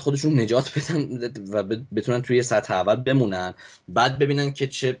اول باید خودشون نجات بدن و بتونن توی سطح اول بمونن، بعد ببینن که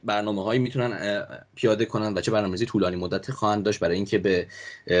چه برنامه‌هایی میتونن پیاده کنن و چه برنامه‌ریزی طولانی مدت خواهند داشت برای اینکه به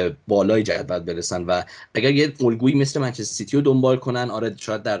بالای جدول برسن. و اگر یه الگویی مثل منچستر سیتی رو دنبال کنن، آره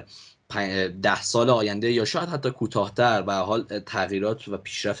شاید در 10 سال آینده یا شاید حتی کوتاه‌تر، و حال تغییرات و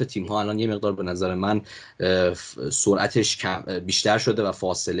پیشرفت تیم‌ها الان یه مقدار به نظر من سرعتش بیشتر شده و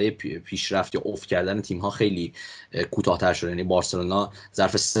فاصله پیشرفت یا افت کردن تیم‌ها خیلی کوتاه‌تر شده. یعنی بارسلونا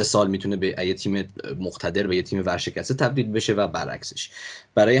ظرف 3 سال میتونه به یه تیم مقتدر به یه تیم ورشکسته تبدیل بشه و برعکسش.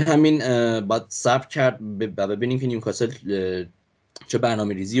 برای همین باید صبر کرد و ببینیم که نیوکاسل چه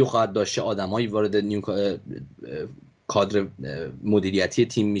برنامه‌ریزی رو خواهد داشت، چه آدمایی وارد کادر مدیریتی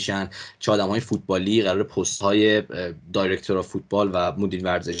تیم میشن، چه آدمای فوتبالی قرار پست‌های دایرکتور فوتبال و مدیر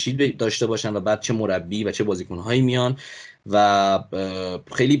ورزشی داشته باشن و بعد چه مربی و چه بازیکن‌هایی میان. و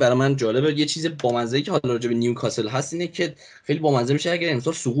خیلی برای من جالبه. یه چیز بامزه‌ای که حالا راجع به نیوکاسل هست اینه که خیلی بامزه میشه اگر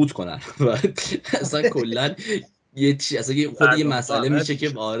امسال سقوط کنن و اصلا کلا اصلا خود یه مسئله میشه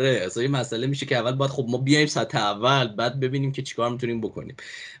که آره اصلا یه مسئله میشه که اول باید خب ما بیایم سطح اول، بعد ببینیم که چیکار میتونیم بکنیم.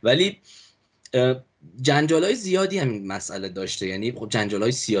 ولی جنجالای زیادی هم این مسئله داشته، یعنی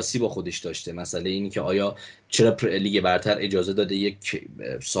جنجالای سیاسی با خودش داشته. مسئله اینی که آیا چرا لیگ برتر اجازه داده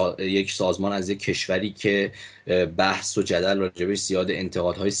یک سازمان از یک کشوری که بحث و جدل راجبش زیاده،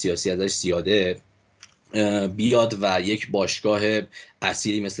 انتقادهای سیاسی ازش زیاده، بیاد و یک باشگاه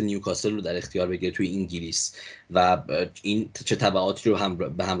اصیلی مثل نیوکاسل رو در اختیار بگیره توی انگلیس و این چه تبعاتی رو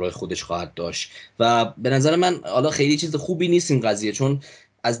به همراه خودش خواهد داشت. و به نظر من حالا خیلی چیز خوبی نیست این قضیه، چون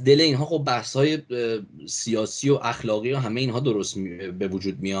از دل اینها خب بحث‌های سیاسی و اخلاقی و همه اینها درست به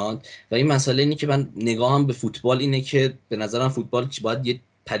وجود میاد. و این مسئله اینه که من نگاهم به فوتبال اینه که به نظرم فوتبال باید یه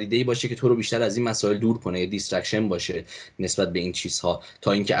پدیده‌ای باشه که تو رو بیشتر از این مسائل دور کنه، یه دیسترکشن باشه نسبت به این چیزها،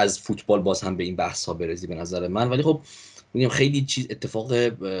 تا اینکه از فوتبال باز هم به این بحث‌ها برسی به نظر من. ولی خب میگم خیلی چیز اتفاق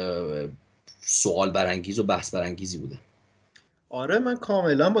سوال برانگیز و بحث برانگیزی بوده. آره من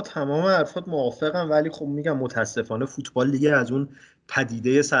کاملا با تمام حرفات موافقم، ولی خب میگم متاسفانه فوتبال دیگه از اون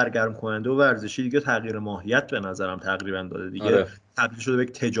پدیده سرگرم کننده و ورزشی دیگه تغییر ماهیت به نظرم تقریبا داده دیگه. آره. تبدیل شده به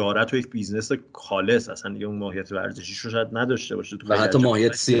یک تجارت و یک بیزنس خالص، اصلا دیگه اون ماهیت ورزشیش رو شاید نداشته باشه و حتی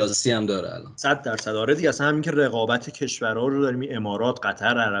ماهیت سیاسی هم داره الان 100%. آره دیگه، اصلا همین که رقابت کشورها رو داریم، امارات،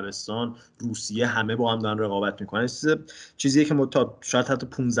 قطر، عربستان، روسیه، همه با هم دارن رقابت میکنن. چیزیه که ما تا شاید حتی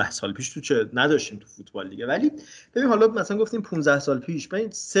 15 سال پیش تو چه نداشتیم تو فوتبال دیگه. ولی ببین حالا مثلا گفتیم 15 سال پیش، ببین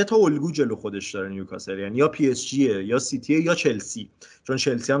 3 تا الگو جلو خودش داره نیوکاسل، یعنی یا پی اس جی یا سیتی یا چلسی، چون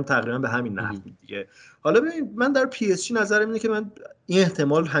چلسی هم تقریبا به همین نحو دیگه. حالا ببین من در پی اس جی نظرم اینه که من این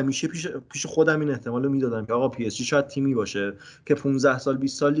احتمال همیشه پیش خودم این احتمال رو میدادم که آقا پی اس جی شاید تیمی باشه که 15 سال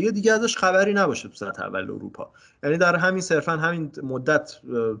 20 سال دیگه ازش خبری نباشه تو سطح اول اروپا. یعنی در همین صرفا همین مدت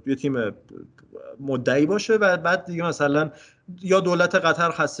یه تیم مدعی باشه و بعد دیگه مثلا یا دولت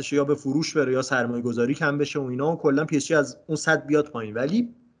قطر خسته شه یا به فروش بره یا سرمایه گذاری کم بشه و اینا، و کلا پی اس جی از اون سطح بیاد پایین. ولی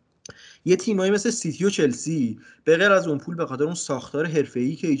یه تیمایی مثل سیتی و چلسی به غیر از اون پول، به خاطر اون ساختار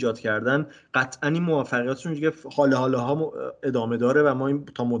حرفه‌ای که ایجاد کردن، قطعاً این موفقیتشون دیگه حالا ادامه داره و ما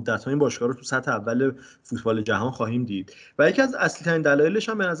تا مدت‌ها این باشگاه رو تو سطح اول فوتبال جهان خواهیم دید. و یکی از اصلی‌ترین دلایلش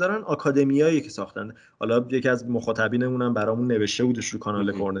هم به نظر من آکادمیایی که ساختن. حالا یکی از مخاطبینمون هم برامون نوشته بودش رو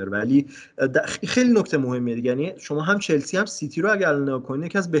کانال کورنر، ولی خیلی نکته مهمه دیگه. یعنی شما هم چلسی هم سیتی رو اگر نگاه کنید،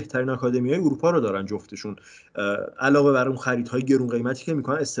 یکی از بهترین آکادمی‌های اروپا رو دارن جفتشون. علاوه بر اون خریدهای گرون قیمتی که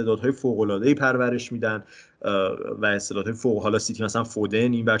میکنن، استعدادهای فوق‌العاده‌ای پرورش میدن و استعدادهای فوق. حالا سیتی مثلا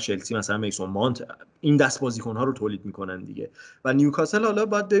فودن، این بر چلسی مثلا میسون مانت، این دست بازیکن‌ها رو تولید میکنن دیگه. و نیوکاسل حالا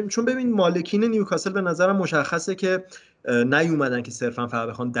باید ببین، چون ببین مالکین نیوکاسل به نظرم مشخصه که نیومدن که صرفا فقط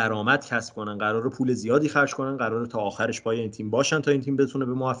بخوان درآمد کسب کنن، قراره پول زیادی خرج کنن، قراره تا آخرش پای این تیم باشن تا این تیم بتونه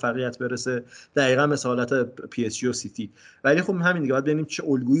به موفقیت برسه، دقیقاً مثل حالت پی اس جی و سیتی. ولی خب همین دیگه، باید ببینیم چه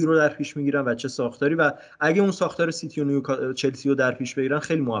الگویی رو در پیش میگیرن و چه ساختاری، و اگه اون ساختار سیتی و چلسی رو در پیش بگیرن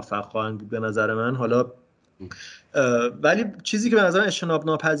خیلی موفق خواهند بود به نظر من. حالا ولی چیزی که به نظرم اجتناب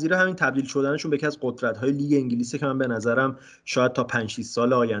ناپذیره همین تبدیل شدنشون به یکی از قدرت‌های لیگ انگلیسه که من به نظرم شاید تا 5-6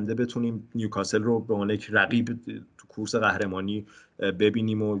 سال آینده بتونیم نیوکاسل رو به عنوان یک رقیب تو کورس قهرمانی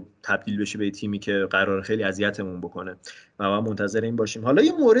ببینیم و تبدیل بشه به تیمی که قرار خیلی اذیتمون بکنه و ما منتظر این باشیم. حالا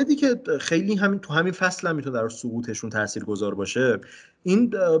یه موردی که خیلی همین تو همین فصل هم میتونه در سقوطشون تاثیرگذار باشه، این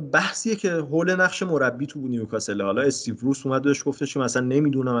بحثیه که حول نقش مربی تو نیوکاسل. حالا استیو روس اومد بهش گفتش که مثلا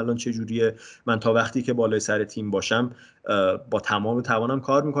نمیدونم الان چه جوریه، من تا وقتی که بالای سر تیم باشم با تمام توانم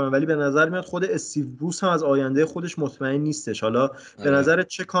کار میکنم، ولی به نظر میاد خود استیو روس هم از آینده خودش مطمئن نیستش. حالا به نظر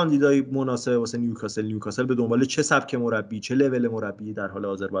چه کاندیدایی مناسبه واسه نیوکاسل به دنبال چه سبک مربی، چه لول مربی در حال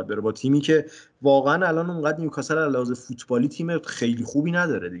حاضر باید بره با تیمی که واقعا الان اونقدر نیوکاسل علاوه فوتبالی تیم خیلی خوبی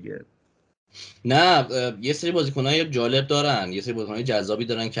نداره دیگه؟ نه، یه سری بازیکن‌های جالب دارن، یه سری بازیکن‌های جذابی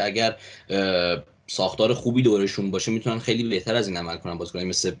دارن که اگر ساختار خوبی دورشون باشه میتونن خیلی بهتر از این عمل کنن. بازیکنایی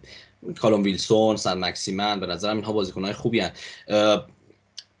مثل کالوم ویلسون، سن مکسیمن، به نظرم اینها بازیکن‌های خوبی هستن.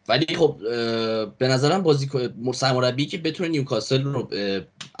 ولی خب به نظرم سرمربی که بتونه نیوکاسل رو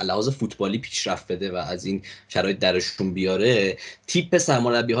لحاظ فوتبالی پیشرفت بده و از این شرایط درشون بیاره، تیپ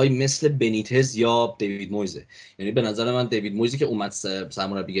سرمربی‌های مثل بنیتز یا دیوید مویزه. یعنی به نظر من دیوید مویزی که اومد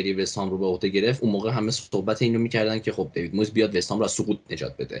سرمربیگری وست هام رو به عهده گرفت، اون موقع همه صحبت اینو می‌کردن که خب دیوید مویز بیاد وست هام رو از سقوط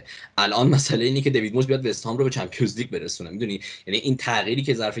نجات بده. الان مسئله اینه که دیوید مویز بیاد وست هام رو به چمپیونز لیگ برسونه. میدونی یعنی این تغییری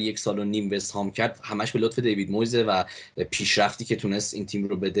که ظرف 1 سال و نیم وست هام کرد همش به لطف دیوید مویزه و پیشرفتی که تونست این تیم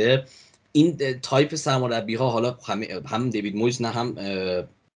رو بده. این تایپ سرمربی‌ها، حالا هم دیوید مویز نه هم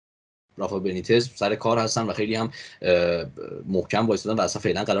رافا بنیتز سر کار هستن و خیلی هم محکم وایسادن و اصلا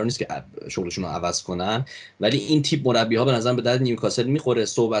فعلا قرار نیست که شغلشون رو عوض کنن، ولی این تیپ مربی‌ها به نظر به درد نیوکاسل میخوره.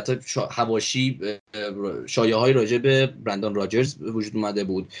 صحبت حواشی شایعه‌های راجع به برندان راجرز وجود اومده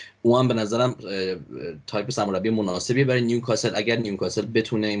بود، اون هم به نظرم تایپ سرمربی مناسبی برای نیوکاسل. اگر نیوکاسل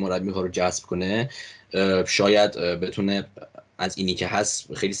بتونه این مربی‌ها رو جذب کنه، شاید بتونه از اینی که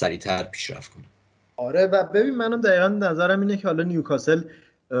هست خیلی سریعتر پیشرفت کنه. آره، و ببین منم دقیقاً نظرم اینه که حالا نیوکاسل،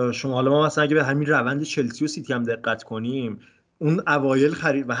 شما حالا ما مثلا اگه به همین روند چلسی و سیتی هم دقت کنیم، اون اوایل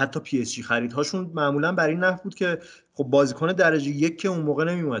خرید و حتی پی اس جی خریدهاشون معمولا بر این نحو بود که خب بازیکن درجه یک که اون موقع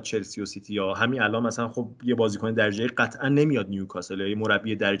نمیومد چلسی و سیتی، یا همین الان مثلا خب یه بازیکن درجه یک قطعا نمیاد نیوکاسل، یا یه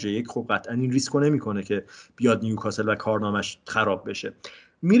مربی درجه یک خب قطعا این ریسکو نمیکنه که بیاد نیوکاسل و کارنامش خراب بشه.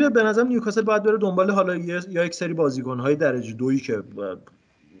 میره به نظرم نیوکاسل باید بره دنبال حالا یا یک سری بازیکن‌های درجه دویی که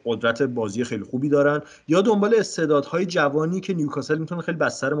قدرت بازی خیلی خوبی دارن، یا دنبال استعدادهای جوانی که نیوکاسل میتونه خیلی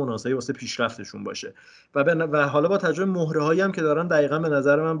بستر مناسبی واسه پیشرفتشون باشه. و حالا با تجربه مهره‌هایی هم که دارن، دقیقاً به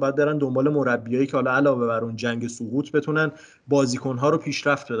نظر من باید برن دنبال مربیایی که حالا علاوه بر اون جنگ سقوط بتونن بازیکن‌ها رو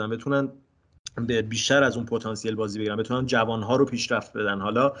پیشرفت بدن، بتونن بیشتر از اون پتانسیل بازی بگیرن، بتونن جوانها رو پیشرفت بدن.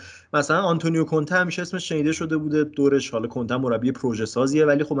 حالا مثلا آنتونیو کونته همیشه اسمش شنیده شده بوده دورش، حالا کونته مربی پروژه سازیه،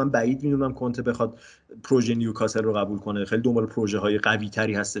 ولی خب من بعید میدونم کونته بخواد پروژه نیوکاسل رو قبول کنه. خیلی دنبال پروژه های قوی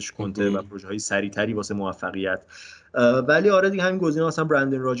تری هستش کونته و پروژه های سریع تری واسه موفقیت. ولی آره دیگه همین گزینه مثلا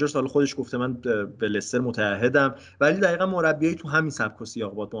برندن راجرز حالا خودش گفته من به لستر متعهدم، ولی دقیقاً مربیایی تو همین سبک و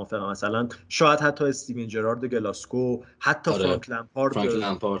سیاق با موافقم. مثلا شاید حتی استیون جرارد گلاسکو، حتی فرانک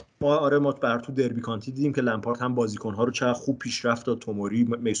لمپارد. ما بر تو دربی کانتی دیدیم که لمپارد هم بازیکن‌ها رو چقدر خوب پیشرفت داد، توموری،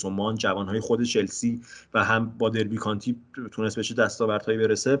 میسون مان، جوان‌های خود چلسی، و هم با دربی کانتی تونست بشه دستاوردهایی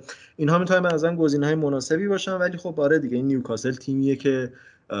برسه. اینها میتونن به نظر گزینه‌های مناسبی باشن، ولی خب آره دیگه این نیوکاسل تیمیه که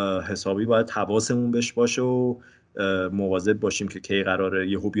حسابی باید حواسمون بهش باشه و مواظب باشیم که کی قراره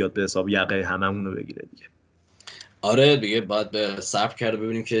یهو بیاد به حساب یقه هممون رو بگیره دیگه. آره دیگه باید به صبر کرده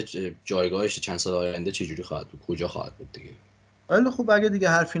ببینیم که جایگاهش چند سال آینده چجوری خواهد بود، کجا خواهد بود دیگه. خیلی خوب، اگه دیگه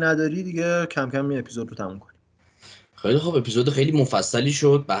حرفی نداری دیگه کم کم این اپیزود رو تموم کنیم. خیلی خوب، اپیزود خیلی مفصلی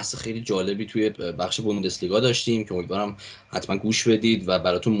شد، بحث خیلی جالبی توی بخش بوندسلیگا داشتیم که امیدوارم حتما گوش بدید و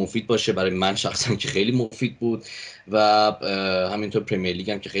براتون مفید باشه. برای من شخصا که خیلی مفید بود و همینطور پرمیر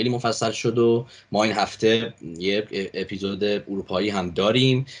لیگ هم که خیلی مفصل شد. و ما این هفته یه اپیزود اروپایی هم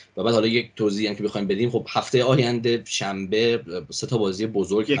داریم و بعد حالا یک توضیح هم که بخوایم بدیم، خب هفته آینده شنبه 3 تا بازی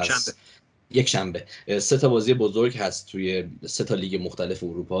بزرگ هست. یک شنبه 3 تا بازی بزرگ هست توی 3 تا لیگ مختلف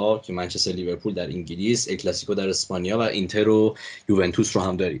اروپا که منچستر لیورپول در انگلیس، ال کلاسیکو در اسپانیا و اینتر و یوونتوس رو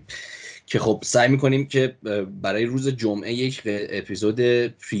هم داریم که خب سعی می‌کنیم که برای روز جمعه یک اپیزود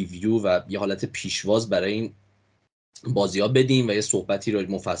پریویو و یه حالت پیشواز برای این بازی‌ها بدیم و یه صحبتی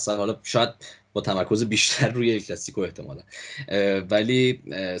رو مفصل، حالا شاید با تمرکز بیشتر روی کلاسیکو احتمالاً، ولی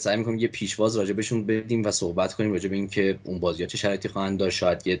سعی می‌کنیم یه پیشواز راجع بهشون بدیم و صحبت کنیم راجع به اینکه اون بازی‌ها چه شرایطی خواهند داشت.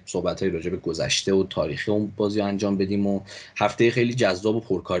 شاید یه صحبتایی راجع به گذشته و تاریخ اون بازی‌ها انجام بدیم و هفته خیلی جذاب و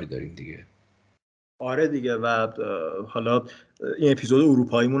پرکاری داریم دیگه. آره دیگه، و حالا این اپیزود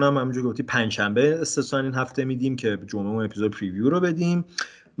اروپاییمون هم همونجوری گفتی پنجشنبه استثنا این هفته میدیم که جمعه اون اپیزود پریویو رو بدیم.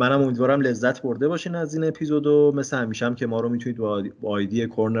 منم امیدوارم لذت برده باشین از این اپیزود و مثل همیشه هم که ما رو میتونید با آیدی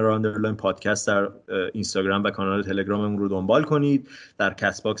کورنر آندرلاین پادکست در اینستاگرام و کانال تلگراممون رو دنبال کنید، در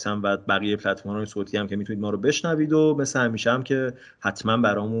کست باکس هم و بقیه پلتفرم‌های صوتی هم که میتونید ما رو بشنوید و مثل همیشه هم که حتما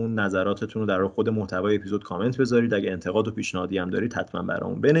برامون نظراتتون رو در خود محتوای اپیزود کامنت بذارید. اگه انتقاد و پیشنهادی هم دارید حتما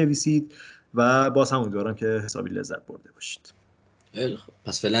برامون بنویسید و باز هم امیدوارم که حسابی لذت برده باشید.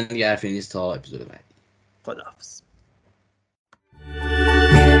 پس فعلا دیگه حرفی نیست تا اپیزود بعدی. خداحافظ.